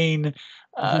in? I mean,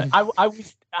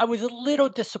 I was a little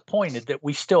disappointed that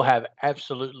we still have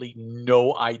absolutely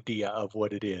no idea of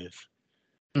what it is.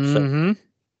 Mm-hmm.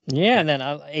 Yeah, and then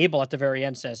Abel at the very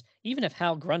end says, even if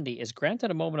Hal Grundy is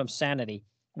granted a moment of sanity,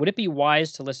 would it be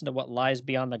wise to listen to what lies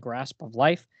beyond the grasp of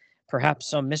life? Perhaps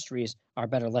some mysteries are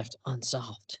better left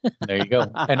unsolved. There you go.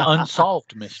 An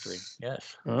unsolved mystery.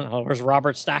 Yes. Where's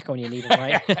Robert Stack when you need him,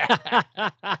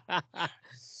 right?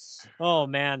 Oh,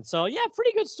 man. So, yeah,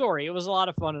 pretty good story. It was a lot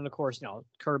of fun. And, of course,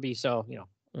 Kirby. So,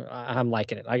 I'm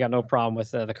liking it. I got no problem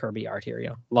with the Kirby art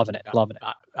here. Loving it. Loving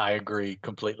it. I agree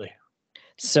completely.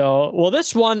 So, well,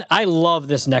 this one, I love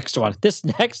this next one. This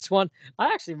next one,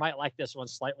 I actually might like this one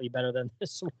slightly better than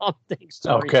this Swamp Thing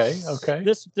story. Okay.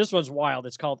 This one's wild.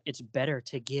 It's called It's Better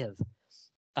to Give.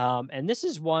 And this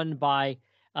is one by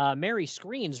Mary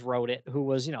Screens wrote it, who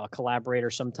was, a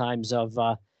collaborator sometimes of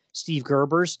Steve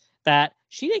Gerber's, that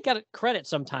she didn't get credit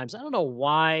sometimes. I don't know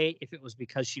why, if it was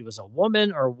because she was a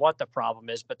woman or what the problem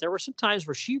is, but there were some times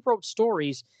where she wrote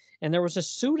stories and there was a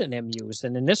pseudonym used.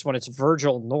 And in this one, it's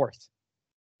Virgil North.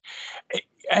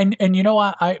 And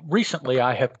I recently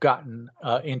I have gotten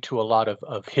into a lot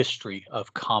of history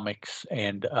of comics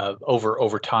and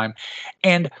over time,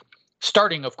 and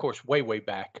starting, of course, way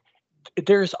back,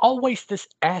 there's always this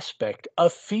aspect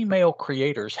of female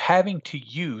creators having to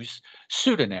use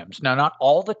pseudonyms. Now, not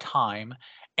all the time,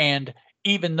 and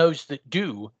even those that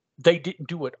do, they didn't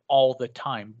do it all the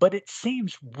time. But it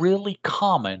seems really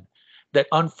common that,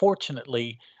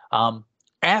 unfortunately,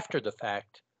 after the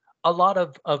fact, a lot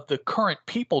of the current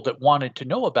people that wanted to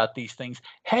know about these things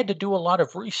had to do a lot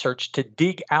of research to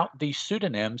dig out these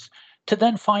pseudonyms, to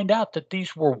then find out that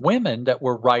these were women that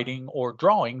were writing or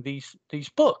drawing these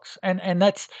books. And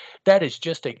that is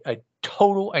just a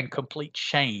total and complete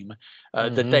shame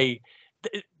that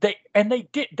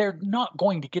they're not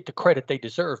going to get the credit they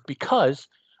deserve because,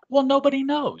 well, nobody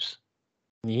knows.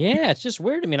 Yeah, it's just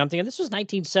weird to me. And I'm thinking this was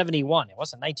 1971. It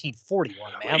wasn't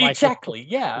 1941, man. Exactly.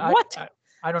 Yeah. What?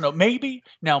 I don't know.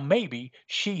 Maybe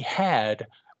she had,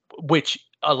 which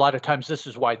a lot of times this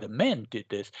is why the men did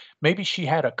this. Maybe she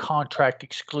had a contract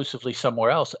exclusively somewhere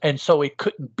else, and so it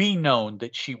couldn't be known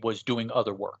that she was doing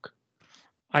other work.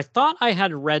 I thought I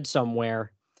had read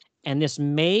somewhere, and this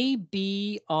may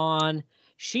be on,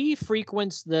 she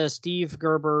frequents the Steve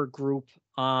Gerber group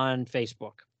on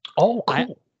Facebook. Oh,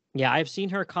 cool. I've seen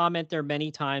her comment there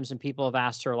many times, and people have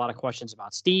asked her a lot of questions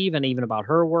about Steve and even about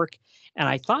her work. And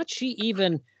I thought she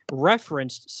even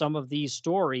referenced some of these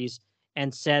stories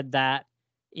and said that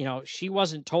you know, she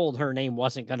wasn't told her name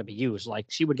wasn't going to be used. Like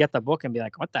she would get the book and be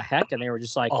like, "What the heck?" And they were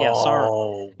just like, "Yeah, sorry."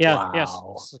 Oh, Yeah, yes,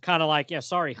 wow. kind of like, "Yeah,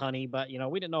 sorry, honey, but you know,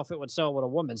 we didn't know if it would sell with a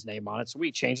woman's name on it, so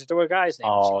we changed it to a guy's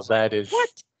name." And she Oh, was like, "What?"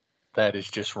 that is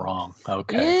just wrong.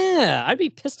 Okay. Yeah, I'd be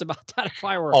pissed about that if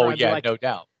I were her. Oh, I'd be yeah, like, no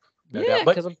doubt. No "Yeah," doubt.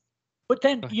 because I'm. But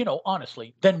then,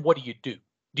 honestly, then what do you do?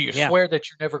 Do you Yeah, swear that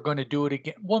you're never going to do it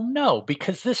again? Well, no,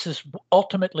 because this is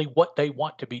ultimately what they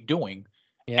want to be doing,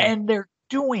 yeah. and they're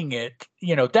doing it.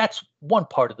 That's one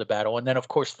part of the battle, and then of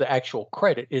course the actual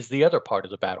credit is the other part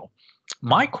of the battle.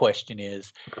 My question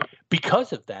is,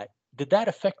 because of that, did that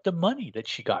affect the money that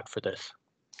she got for this?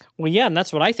 Well, yeah, and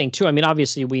that's what I think too. I mean,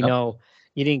 obviously, we Yep. know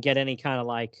you didn't get any kind of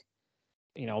like,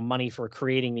 money for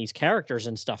creating these characters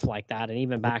and stuff like that. And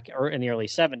even back in the early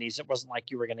 70s, it wasn't like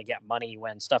you were going to get money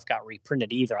when stuff got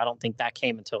reprinted either. I don't think that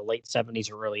came until late 70s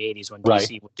or early 80s when Right.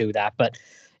 DC would do that. But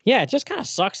yeah, it just kind of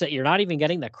sucks that you're not even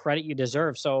getting the credit you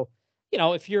deserve. So,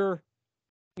 if you're,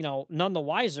 none the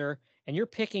wiser and you're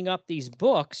picking up these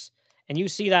books and you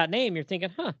see that name, you're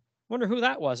thinking, huh, wonder who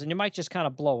that was. And you might just kind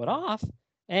of blow it off.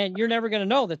 And you're never going to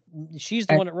know that she's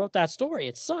the And one that wrote that story.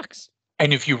 It sucks.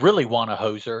 and if you really want to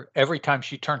hose her, every time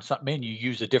she turns something in, you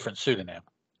use a different pseudonym.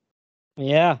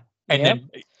 Yeah. And Yep.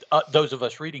 then those of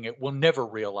us reading it will never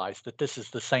realize that this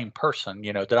is the same person,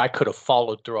 that I could have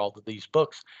followed through all of these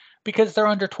books because they're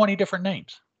under 20 different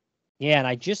names. Yeah, and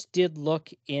I just did look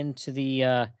into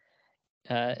the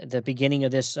beginning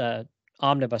of this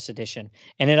omnibus edition,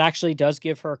 and it actually does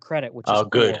give her credit, which is Oh,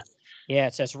 good. cool. Yeah,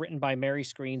 it says written by Mary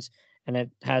Screens, and it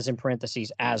has in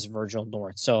parentheses as Virgil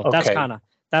North. So Okay.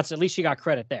 that's at least she got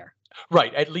credit there.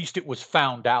 Right. At least it was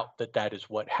found out that that is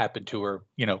what happened to her,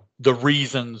 the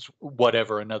reasons,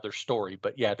 whatever, another story.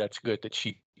 But yeah, that's good that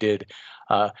she did.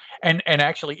 And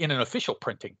actually, in an official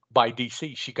printing by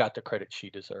DC, she got the credit she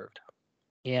deserved.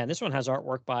 Yeah, and this one has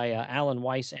artwork by Alan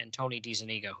Weiss and Tony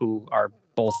DiZuniga, who are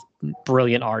both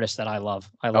brilliant artists that I love.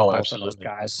 I love Oh, both of those absolutely.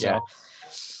 guys. Yeah.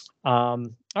 So,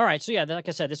 all right. So yeah, like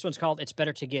I said, this one's called "It's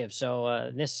Better to Give." So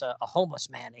a homeless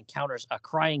man encounters a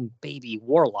crying baby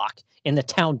warlock in the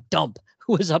town dump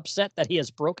who is upset that he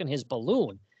has broken his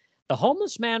balloon. The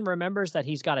homeless man remembers that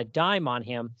he's got a dime on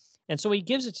him, and so he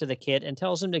gives it to the kid and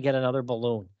tells him to get another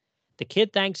balloon. The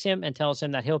kid thanks him and tells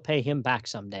him that he'll pay him back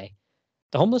someday.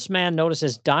 The homeless man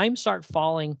notices dimes start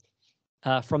falling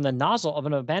from the nozzle of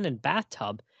an abandoned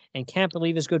bathtub and can't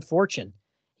believe his good fortune.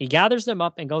 He gathers them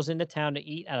up and goes into town to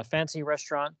eat at a fancy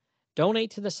restaurant, donate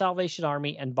to the Salvation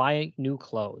Army, and buy new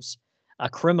clothes. A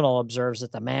criminal observes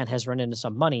that the man has run into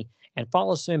some money and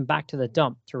follows him back to the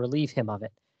dump to relieve him of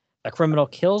it. The criminal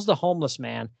kills the homeless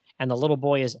man, and the little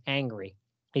boy is angry.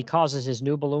 He causes his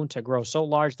new balloon to grow so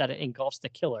large that it engulfs the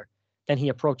killer. Then he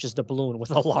approaches the balloon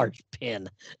with a large pin.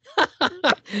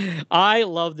 I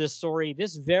love this story.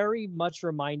 This very much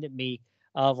reminded me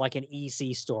of like an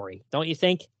EC story, don't you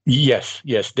think? Yes,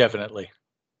 definitely.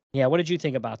 Yeah. What did you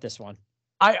think about this one?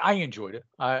 I enjoyed it.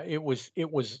 It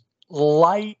was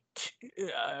light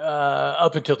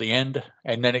up until the end,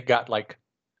 and then it got like,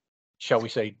 shall we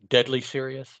say, deadly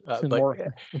serious. But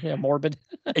Morbid.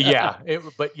 yeah,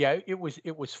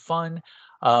 it was fun.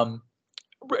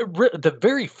 The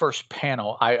very first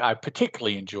panel I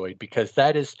particularly enjoyed because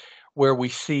that is where we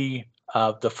see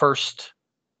the first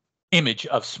image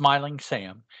of smiling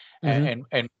Sam, and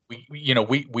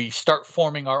we start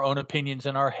forming our own opinions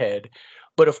in our head.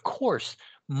 But of course,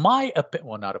 not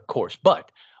of course,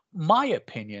 but my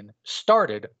opinion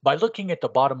started by looking at the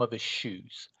bottom of his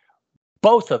shoes.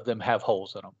 Both of them have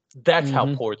holes in them. That's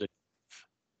how poor the.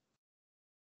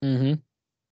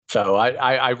 So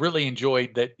I really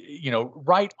enjoyed that,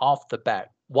 right off the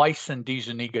bat, Weiss and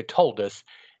DiZuniga told us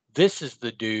this is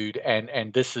the dude,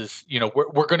 and this is,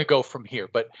 we're going to go from here.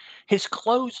 But his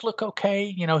clothes look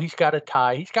okay. He's got a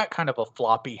tie. He's got kind of a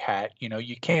floppy hat.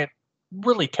 You can't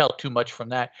really tell too much from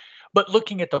that. But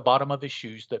looking at the bottom of his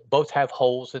shoes that both have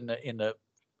holes in the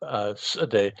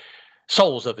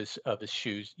soles of his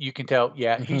shoes, you can tell,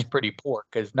 he's pretty poor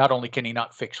because not only can he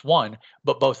not fix one,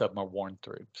 but both of them are worn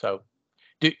through. So.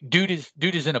 Dude is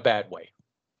in a bad way.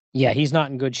 Yeah, he's not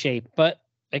in good shape. But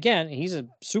again, he's a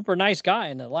super nice guy.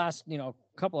 And the last,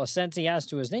 couple of cents he has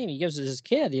to his name, he gives it his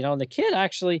kid. And the kid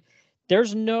actually,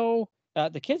 there's no,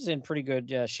 the kid's in pretty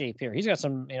good shape here. He's got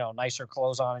some, nicer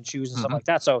clothes on and shoes and stuff like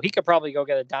that. So he could probably go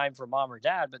get a dime for mom or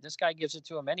dad, but this guy gives it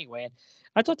to him anyway. And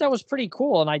I thought that was pretty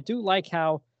cool. And I do like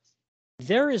how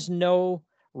there is no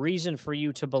reason for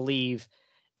you to believe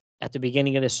at the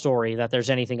beginning of this story that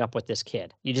there's anything up with this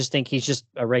kid. You just think he's just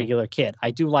a regular kid. I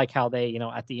do like how they,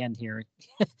 at the end here,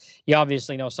 you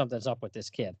obviously know something's up with this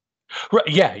kid. Right,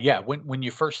 yeah, yeah. When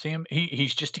you first see him,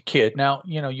 he's just a kid. Now,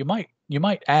 you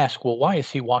might ask, well, why is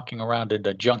he walking around in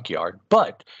the junkyard?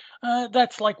 But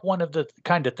that's like one of the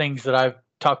kind of things that I've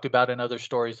talked about in other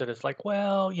stories that it's like,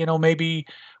 well, maybe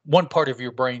one part of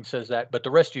your brain says that, but the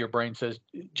rest of your brain says,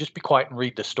 just be quiet and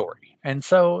read the story. And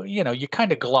so, you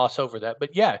kind of gloss over that.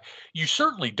 But yeah, you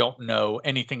certainly don't know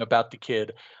anything about the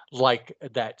kid like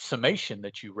that summation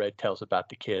that you read tells about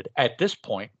the kid at this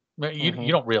point. You Hmm.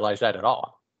 don't realize that at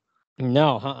all.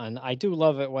 No, and I do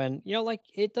love it when like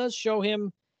it does show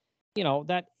him,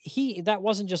 that that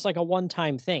wasn't just like a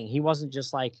one-time thing. He wasn't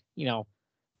just like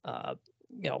uh,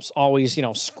 always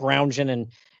scrounging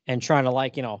and trying to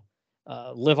like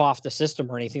live off the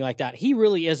system or anything like that. He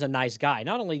really is a nice guy.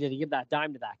 Not only did he give that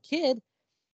dime to that kid,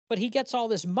 but he gets all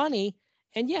this money,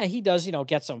 and yeah, he does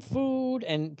get some food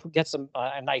and get some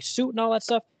a nice suit and all that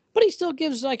stuff. But he still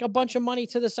gives like a bunch of money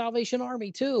to the Salvation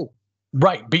Army too.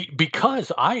 Right,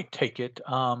 because I take it,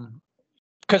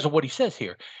 because of what he says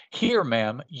here. "Here,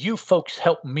 ma'am, you folks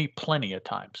helped me plenty of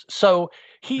times." So,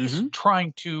 he's Hmm.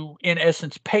 trying to, in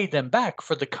essence, pay them back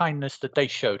for the kindness that they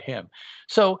showed him.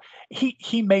 So,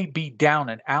 he may be down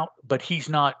and out, but he's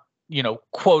not,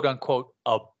 quote, unquote,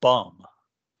 "a bum."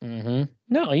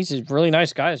 No, he's a really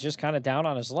nice guy. He's just kind of down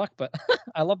on his luck, but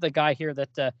I love the guy here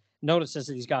that notices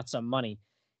that he's got some money.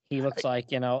 He looks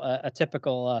like a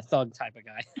typical thug type of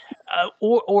guy.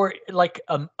 Or like,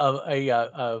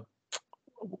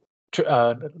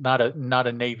 not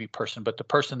a Navy person, but the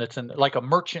person that's in like a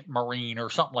merchant marine or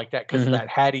something like that, because of Hmm. that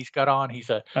hat he's got on. He's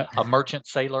a Uh, a merchant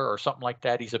sailor or something like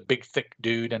that. He's a big, thick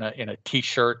dude in a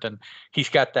t-shirt, and he's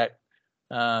got that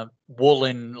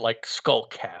woolen like skull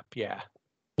cap. Yeah,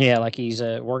 yeah, like he's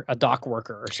a dock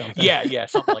worker or something. yeah, yeah,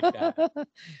 something like that.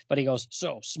 But he goes,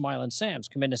 "So, Smiling Sam's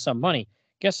committed some money.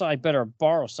 Guess I better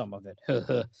borrow some of it."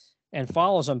 And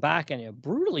follows him back and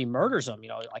brutally murders him,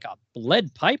 like a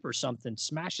lead pipe or something,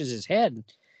 smashes his head.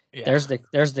 Yeah,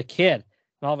 There's the kid.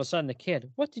 And all of a sudden the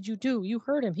kid, "What did you do? You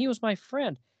hurt him. He was my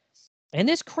friend." And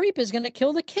this creep is gonna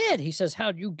kill the kid. He says,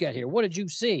 "How'd you get here? What did you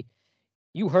see?"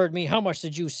 "You heard me. How much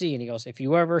did you see?" And he goes, "If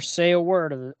you ever say a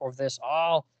word of this,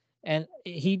 I'll—" And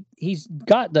he's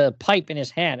got the pipe in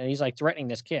his hand and he's like threatening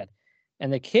this kid.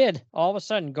 And the kid all of a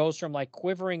sudden goes from like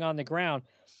quivering on the ground,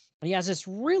 and he has this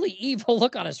really evil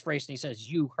look on his face, and he says,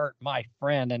 "You hurt my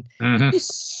friend." And hmm he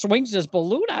swings his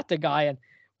balloon at the guy. And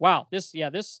wow, this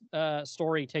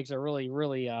story takes a really,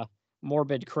 really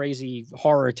morbid, crazy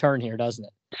horror turn here, doesn't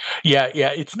it? yeah,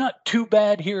 yeah. It's not too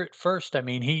bad here at first. I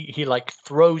mean, he like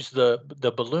throws the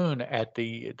balloon at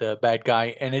the bad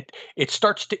guy, and it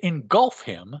starts to engulf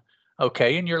him.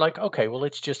 Okay, and you're like, okay, well,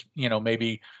 it's just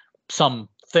maybe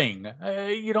something.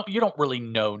 You don't really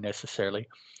know necessarily,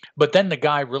 but then the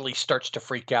guy really starts to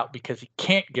freak out because he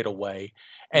can't get away,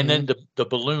 and Hmm. then the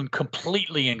balloon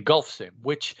completely engulfs him.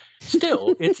 Which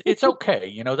still, it's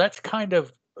okay. That's kind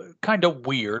of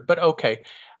weird, but okay.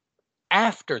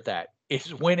 After that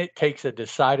is when it takes a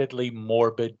decidedly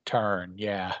morbid turn,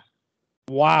 yeah.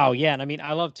 Wow, yeah, and I mean,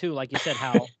 I love too, like you said,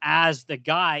 how as the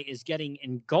guy is getting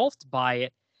engulfed by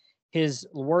it, his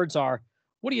words are,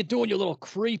 "What are you doing, you little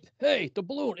creep? Hey, the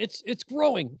balloon, it's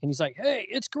growing." And he's like, "Hey,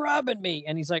 it's grabbing me."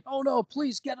 And he's like, "Oh no,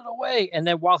 please get it away." And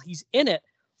then while he's in it,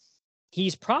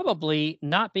 he's probably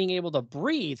not being able to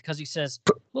breathe because he says,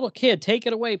 "Little kid, take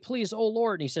it away, please, oh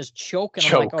Lord." And he says, "Choke." And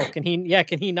I'm like, "Oh, Choke.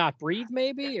 can he not breathe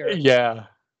maybe?" Or Yeah.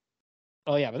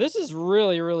 oh yeah, but this is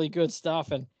really, really good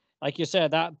stuff. And like you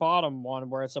said, that bottom one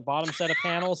where it's a bottom set of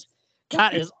panels,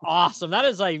 that is awesome. That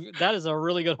is a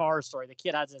really good horror story. The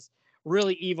kid has this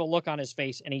really evil look on his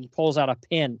face, and he pulls out a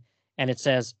pin, and it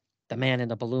says, "The man in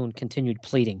the balloon continued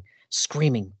pleading,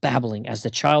 screaming, babbling as the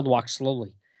child walked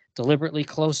slowly, deliberately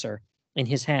closer. In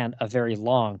his hand, a very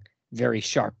long, very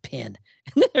sharp pin."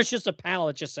 And then there's just a panel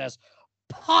that just says,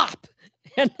 "Pop."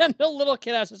 And then the little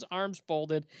kid has his arms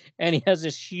folded and he has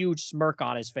this huge smirk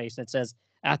on his face that says,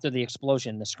 "After the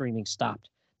explosion, the screaming stopped.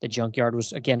 The junkyard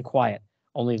was again quiet.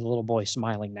 Only the little boy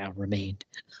smiling now remained."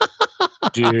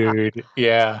 Dude,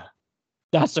 yeah.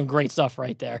 That's some great stuff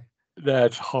right there.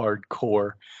 That's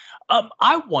hardcore.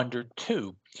 I wondered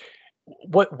too,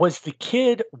 what was the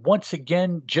kid once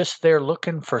again just there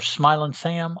looking for Smiling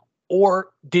Sam,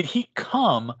 or did he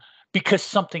come because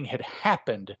something had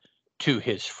happened to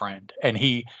his friend and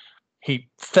he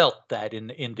felt that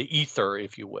in the ether,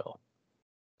 if you will?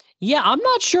 Yeah, I'm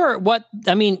not sure what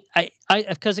I mean. I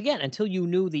because again, until you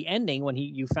knew the ending when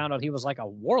you found out he was like a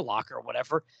warlock or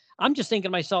whatever, I'm just thinking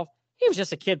to myself, he was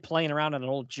just a kid playing around in an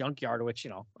old junkyard, which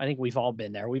I think we've all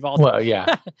been there. We've all, Well, yeah.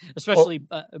 Or especially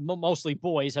mostly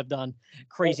boys, have done Or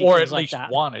crazy or at things like least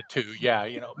that. wanted to, yeah,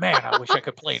 "Man, I wish I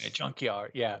could play in a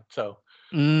junkyard." Yeah, so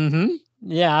Hmm.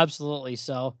 Yeah, absolutely.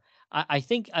 So I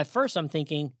think at first I'm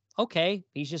thinking, okay,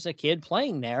 he's just a kid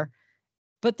playing there.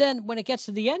 But then when it gets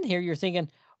to the end here, you're thinking,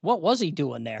 what was he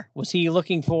doing there? Was he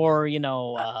looking for,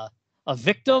 a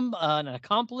victim, an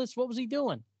accomplice? What was he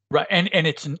doing? Right, and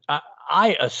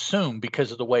I assume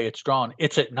because of the way it's drawn,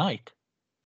 it's at night,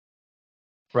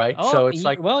 right? Oh, So it's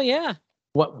like, well, yeah.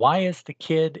 why is the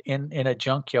kid in a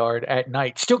junkyard at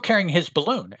night still carrying his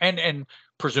balloon? And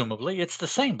presumably it's the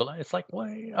same balloon. It's like,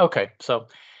 why? Okay, so,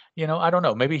 I don't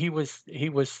know. Maybe he was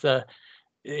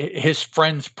his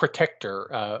friend's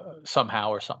protector somehow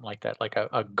or something like that, like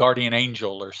a guardian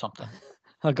angel or something.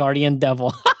 A guardian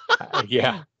devil.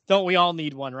 Yeah. Don't we all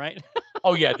need one, right?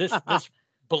 Oh yeah, this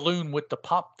balloon with the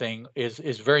pop thing is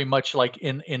very much like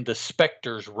in the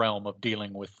Spectre's realm of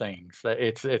dealing with things.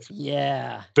 It's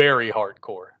Yeah. very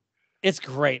hardcore. It's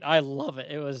great. I love it.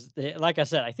 It was like I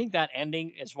said, I think that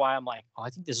ending is why I'm like, oh, I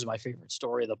think this is my favorite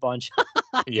story of the bunch.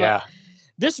 But Yeah.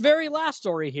 this very last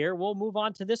story here, we'll move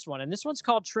on to this one. And this one's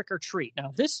called Trick or Treat.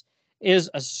 Now, this is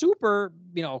a super,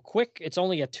 quick, it's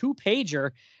only a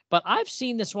 2-pager, but I've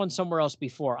seen this one somewhere else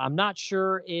before. I'm not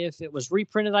sure if it was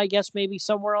reprinted, I guess, maybe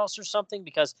somewhere else or something,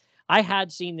 because I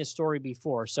had seen this story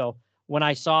before. So when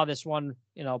I saw this one,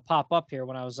 pop up here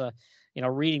when I was,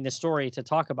 reading the story to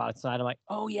talk about it tonight, I'm like,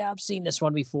 oh, yeah, I've seen this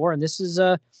one before. And this is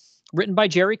written by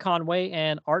Jerry Conway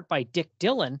and art by Dick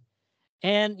Dillon.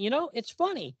 And, it's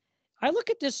funny. I look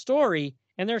at this story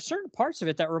and there are certain parts of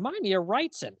it that remind me of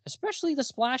Wrightson, especially the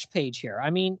splash page here. I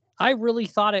mean, I really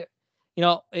thought it,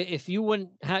 if you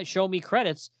wouldn't show me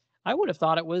credits, I would have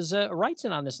thought it was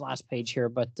Wrightson on this last page here.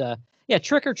 But yeah,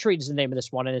 Trick or Treat is the name of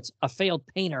this one. And it's a failed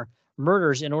painter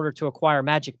murders in order to acquire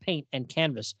magic paint and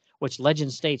canvas, which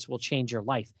legend states will change your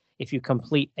life if you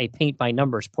complete a paint by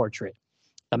numbers portrait.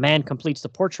 The man completes the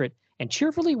portrait and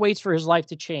cheerfully waits for his life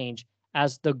to change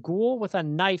as the ghoul with a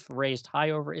knife raised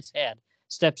high over its head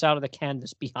steps out of the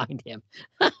canvas behind him.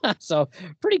 So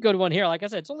pretty good one here. Like I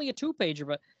said, it's only a 2-pager,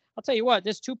 but I'll tell you what,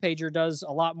 this 2-pager does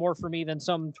a lot more for me than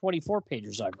some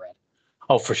 24-pagers I've read.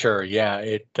 Oh, for sure. Yeah.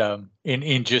 It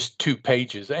in just 2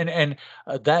 pages, and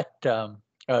that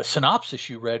synopsis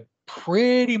you read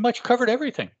pretty much covered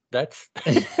everything. That's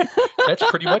that's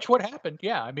pretty much what happened.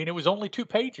 Yeah. I mean, it was only 2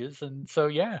 pages, and so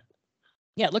yeah.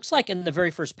 Yeah, it looks like in the very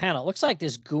first panel, it looks like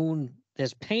this goon,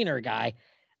 this painter guy,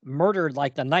 murdered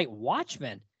like the night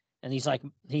watchman, and he's like,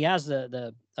 he has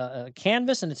the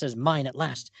canvas, and it says, "Mine at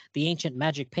last, the ancient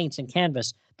magic paints and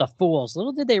canvas. The fools!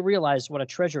 Little did they realize what a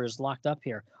treasure is locked up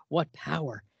here. What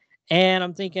power!" And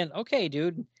I'm thinking, okay,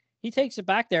 dude, he takes it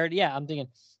back there. Yeah, I'm thinking,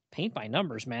 paint by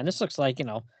numbers, man. This looks like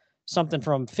something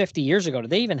from 50 years ago. Did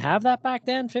they even have that back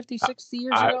then? 50, 60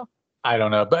 years ago? I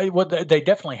don't know, but they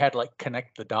definitely had like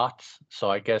connect the dots. So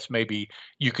I guess maybe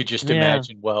you could just Yeah.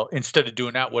 imagine, well, instead of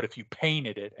doing that, what if you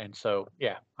painted it? And so,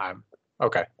 yeah, I'm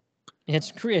okay.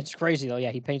 It's crazy though. Yeah,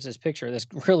 he paints this picture, this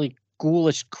really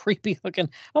ghoulish, creepy looking,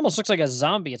 almost looks like a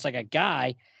zombie. It's like a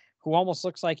guy who almost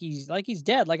looks like he's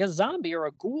dead, like a zombie or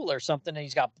a ghoul or something. And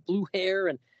he's got blue hair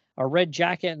and a red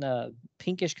jacket and a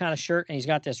pinkish kind of shirt, and he's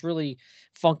got this really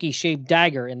funky shaped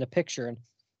dagger in the picture. And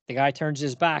the guy turns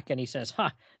his back and he says, "Huh,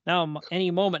 now any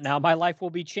moment now, my life will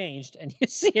be changed." And you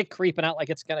see it creeping out like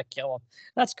it's gonna kill him.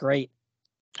 That's great.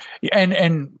 Yeah,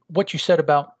 and what you said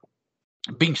about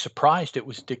being surprised it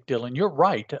was Dick Dillon, you're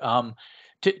right.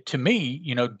 To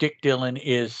me, Dick Dillon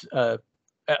is a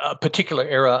particular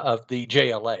era of the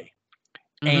JLA,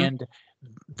 Mhm. and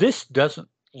this doesn't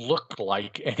look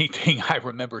like anything I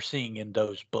remember seeing in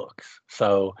those books.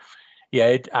 So,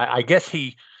 yeah, I guess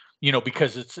he,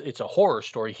 because it's a horror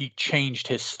story, he changed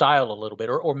his style a little bit,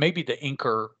 or maybe the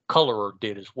inker colorer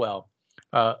did as well.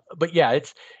 But yeah,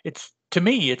 it's to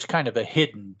me, it's kind of a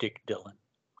hidden Dick Dillon.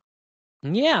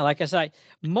 Yeah, like I said,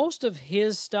 most of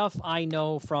his stuff I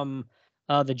know from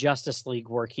the Justice League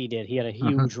work he did. He had a Mhm.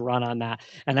 huge run on that,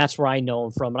 and that's where I know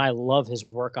him from. And I love his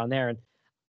work on there. And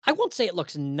I won't say it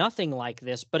looks nothing like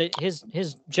this, but his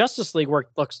Justice League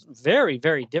work looks very,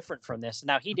 very different from this.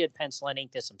 Now he did pencil and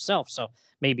ink this himself, so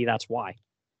maybe that's why.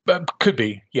 But could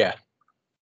be, yeah.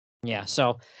 Yeah.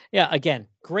 So yeah, again,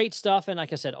 great stuff. And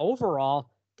like I said,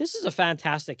 overall, this is a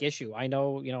fantastic issue. I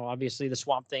know, obviously the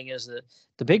Swamp Thing is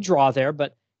the big draw there,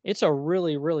 but it's a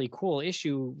really, really cool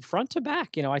issue front to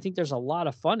back. I think there's a lot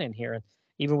of fun in here. And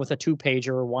even with a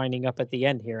 2-pager winding up at the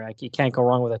end here, like you can't go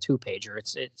wrong with a 2-pager.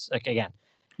 It's like, again,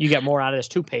 you get more out of this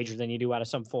 2-pager than you do out of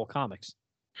some full comics.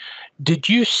 Did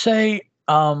you say,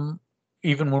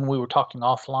 even when we were talking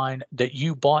offline, that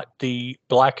you bought the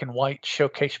Black and White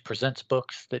Showcase Presents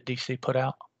books that DC put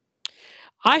out?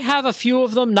 I have a few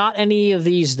of them, not any of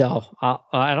these though.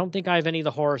 I don't think I have any of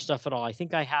the horror stuff at all. I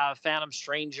think I have Phantom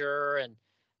Stranger and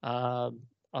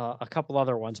a couple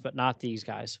other ones, but not these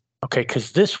guys. Okay,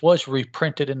 because this was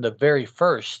reprinted in the very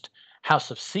first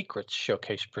House of Secrets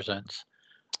Showcase Presents.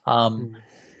 Hmm.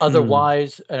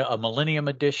 Otherwise, a Millennium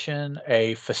Edition,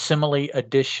 a Facsimile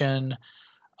Edition,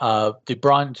 the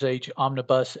Bronze Age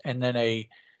Omnibus, and then a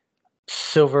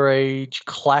Silver Age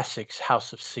Classics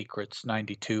House of Secrets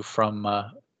 92 from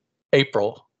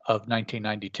April of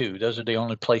 1992. Those are the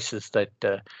only places that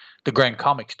the Grand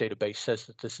Comics database says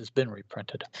that this has been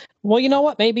reprinted. Well, you know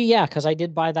what? Maybe, yeah, because I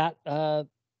did buy that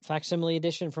facsimile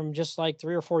edition from just like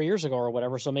 3 or 4 years ago or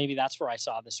whatever. So maybe that's where I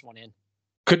saw this one in.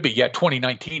 Could be, yeah.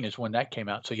 2019 is when that came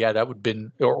out. So yeah, that would have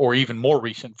been, or even more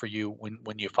recent for you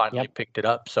when you finally picked it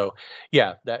up. So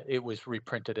yeah, that it was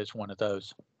reprinted as one of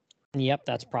those. Yep,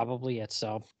 that's probably it.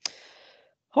 So,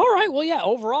 all right. Well, yeah.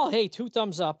 Overall, hey, 2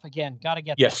 thumbs up. Again, got to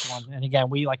get this one. And again,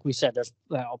 like we said, there's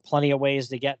plenty of ways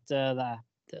to get the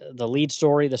lead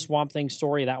story, the Swamp Thing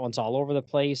story. That one's all over the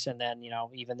place. And then,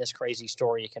 even this crazy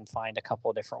story, you can find a couple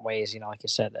of different ways. Like you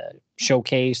said, the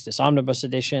Showcase, this omnibus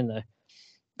edition, the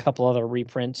couple other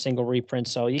reprints, single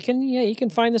reprints. So you can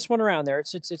find this one around there.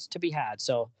 It's to be had.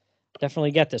 So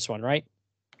definitely get this one, right?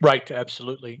 Right,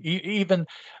 absolutely. Even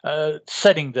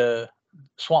setting the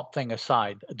Swamp Thing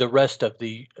aside, the rest of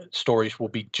the stories will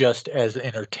be just as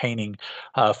entertaining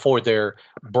for their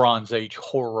Bronze Age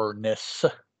horror-ness,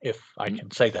 if I can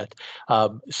say that.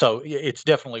 So it's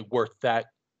definitely worth that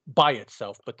by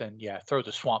itself, but then throw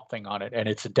the Swamp Thing on it, and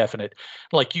it's a definite,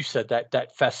 like you said,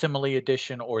 that facsimile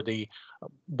edition, or the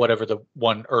whatever the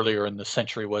one earlier in the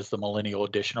century was, the millennial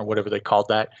edition, or whatever they called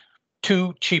that.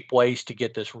 2 cheap ways to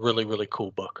get this really, really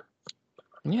cool book.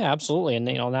 Yeah, absolutely. And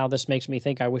now this makes me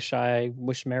think I wish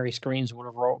Mary Screens would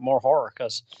have wrote more horror,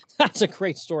 because that's a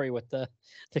great story with the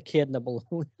kid and the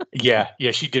balloon. yeah,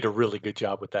 she did a really good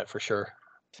job with that for sure.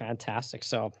 Fantastic.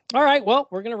 So, all right, well,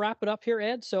 we're going to wrap it up here,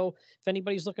 Ed. So if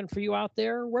anybody's looking for you out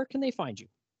there, where can they find you?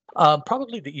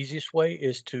 Probably the easiest way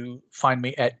is to find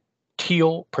me at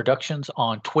Teal Productions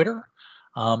on Twitter.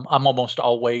 I'm almost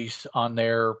always on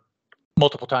there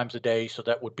multiple times a day, so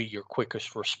that would be your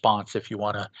quickest response if you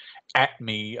want to at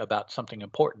me about something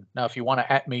important. Now, if you want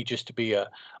to at me just to be a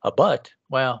butt,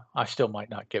 well, I still might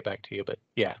not get back to you, but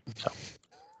yeah. So.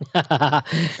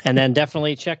 And then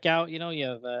definitely check out, you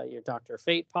have your Dr.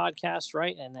 Fate podcast,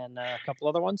 right? And then a couple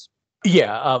other ones.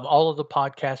 Yeah, all of the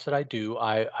podcasts that I do,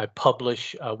 I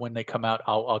publish when they come out.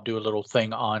 I'll do a little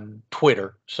thing on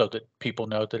Twitter so that people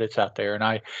know that it's out there. And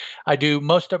I do,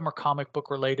 most of them are comic book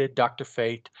related, Dr.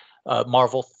 Fate,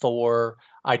 Marvel, Thor.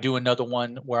 I do another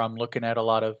one where I'm looking at a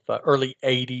lot of early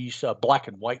 80s black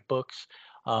and white books.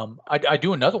 I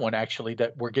do another one actually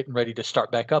that we're getting ready to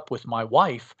start back up with my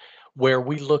wife, where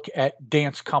we look at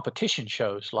dance competition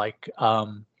shows like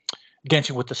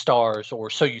Dancing with the Stars or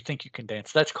So You Think You Can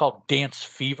Dance. That's called Dance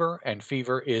Fever, and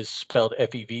Fever is spelled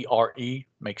Fevre,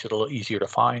 makes it a little easier to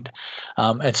find.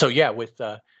 And so, with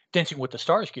Dancing with the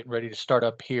Stars getting ready to start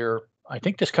up here, I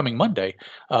think this coming Monday,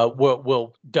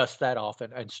 we'll dust that off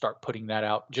and start putting that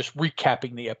out, just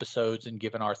recapping the episodes and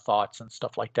giving our thoughts and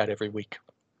stuff like that every week.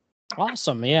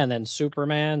 Awesome. Yeah. And then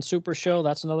Superman Super Show,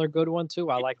 that's another good one too.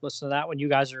 I like listening to that one. You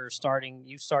guys are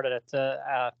you started at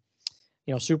the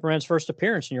Superman's first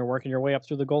appearance, and you're working your way up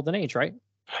through the Golden Age, right?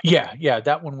 Yeah.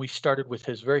 That one we started with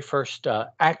his very first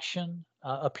action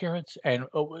appearance, and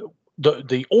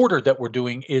the order that we're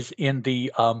doing is in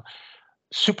the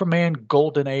Superman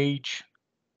Golden Age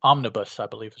Omnibus, I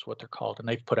believe is what they're called, and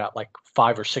they've put out like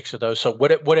 5 or 6 of those. So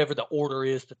whatever the order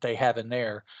is that they have in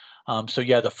there.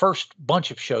 The first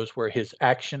bunch of shows were his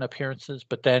action appearances,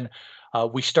 but then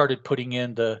we started putting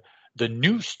in the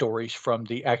news stories from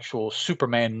the actual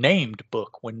Superman named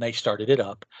book when they started it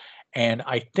up. And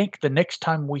I think the next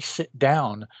time we sit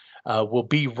down will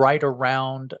be right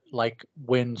around like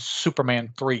when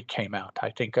Superman 3 came out. I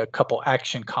think a couple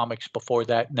action comics before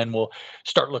that, and then we'll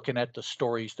start looking at the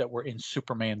stories that were in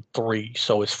Superman 3.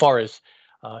 So as far as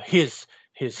his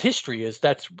history is,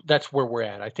 that's where we're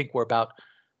at. I think we're about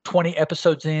 20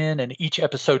 episodes in, and each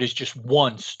episode is just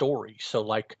one story. So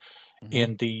like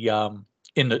in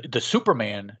the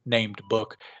Superman named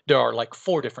book, there are like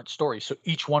 4 different stories. So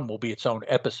each one will be its own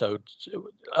episode. So it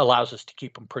allows us to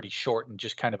keep them pretty short and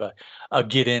just kind of a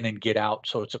get in and get out.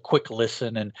 So it's a quick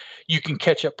listen, and you can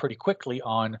catch up pretty quickly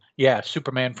on,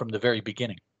 Superman from the very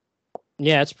beginning.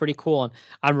 Yeah, it's pretty cool. And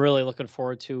I'm really looking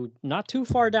forward to not too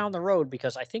far down the road,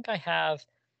 because I think I have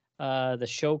the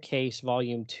Showcase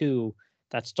Volume 2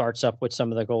 that starts up with some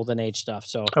of the Golden Age stuff.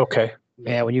 So okay.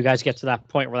 Yeah, when you guys get to that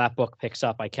point where that book picks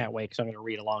up, I can't wait, because I'm going to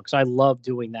read along. Because I love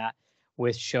doing that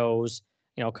with shows,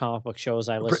 comic book shows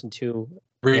I listen to.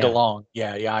 Read Yeah. along.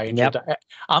 Yeah, I enjoyed that.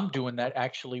 I'm doing that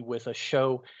actually with a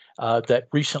show that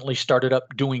recently started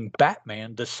up doing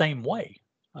Batman the same way.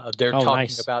 They're Oh, talking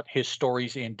nice. about his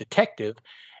stories in Detective,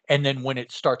 and then when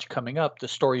it starts coming up, the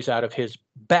stories out of his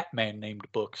Batman named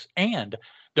books. And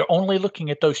they're only looking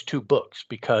at those two books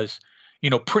because,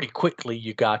 pretty quickly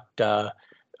you got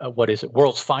what is it?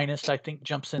 World's Finest, I think,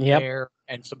 jumps in Yep. there,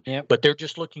 and some. Yep. But they're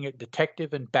just looking at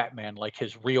Detective and Batman, like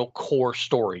his real core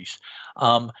stories.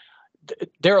 Um,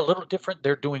 they're a little different.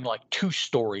 They're doing like two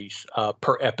stories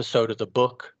per episode of the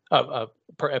book,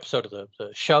 per episode of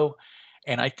the show.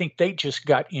 And I think they just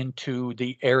got into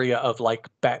the area of like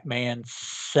Batman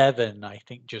 7, I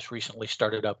think just recently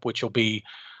started up, which will be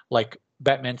like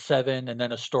Batman 7 and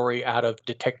then a story out of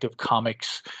Detective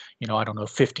Comics, I don't know,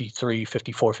 53,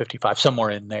 54, 55, somewhere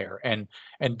in there. And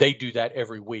they do that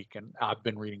every week. And I've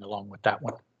been reading along with that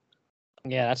one.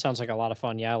 Yeah, that sounds like a lot of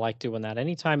fun. Yeah, I like doing that.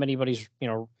 Anytime anybody's,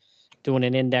 doing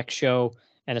an index show,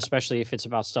 and especially if it's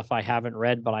about stuff I haven't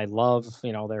read, but I love,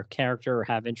 their character or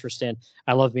have interest in,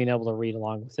 I love being able to read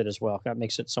along with it as well. That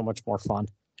makes it so much more fun.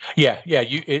 Yeah.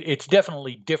 It's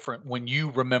definitely different when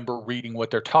you remember reading what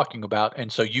they're talking about,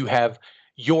 and so you have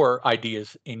your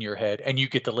ideas in your head, and you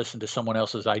get to listen to someone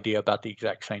else's idea about the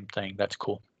exact same thing. That's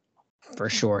cool. For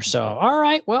sure. So, all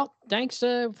right. Well, thanks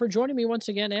for joining me once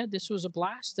again, Ed. This was a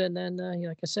blast. And then,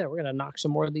 like I said, we're going to knock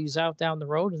some more of these out down the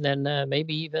road. And then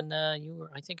maybe even I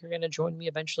think you're going to join me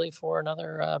eventually for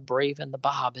another Brave and the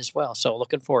Bob as well. So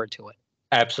looking forward to it.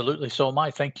 Absolutely. So am I.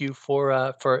 Thank you for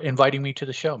inviting me to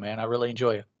the show, man. I really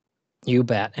enjoy it. You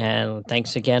bet. And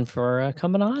thanks again for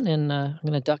coming on. And I'm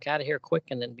going to duck out of here quick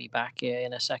and then be back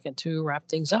in a second to wrap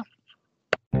things up.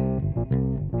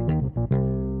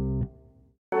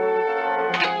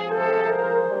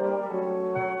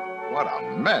 What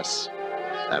a mess.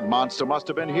 That monster must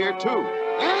have been here, too. What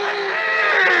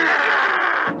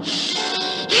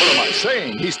am I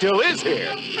saying? He still is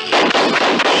here.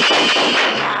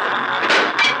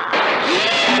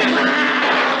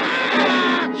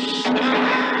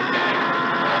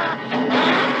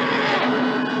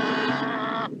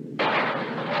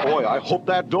 Boy, I hope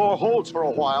that door holds for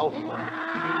a while.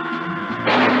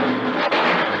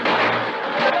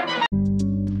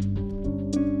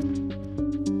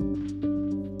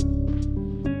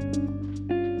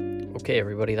 Okay,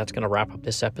 everybody, that's going to wrap up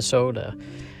this episode.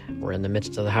 We're in the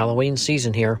midst of the Halloween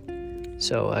season here,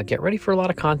 so get ready for a lot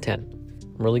of content.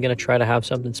 I'm really going to try to have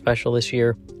something special this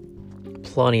year.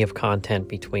 Plenty of content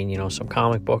between, some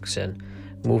comic books and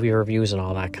movie reviews and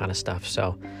all that kind of stuff.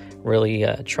 So really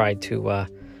tried to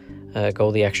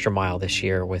go the extra mile this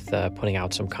year with putting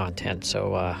out some content.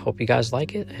 So hope you guys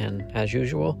like it. And as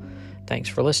usual, thanks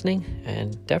for listening.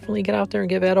 And definitely get out there and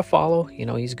give Ed a follow.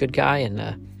 He's a good guy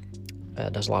and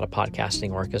does a lot of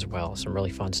podcasting work as well. Some really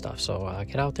fun stuff. So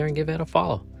get out there and give Ed a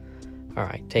follow. All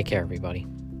right. Take care, everybody.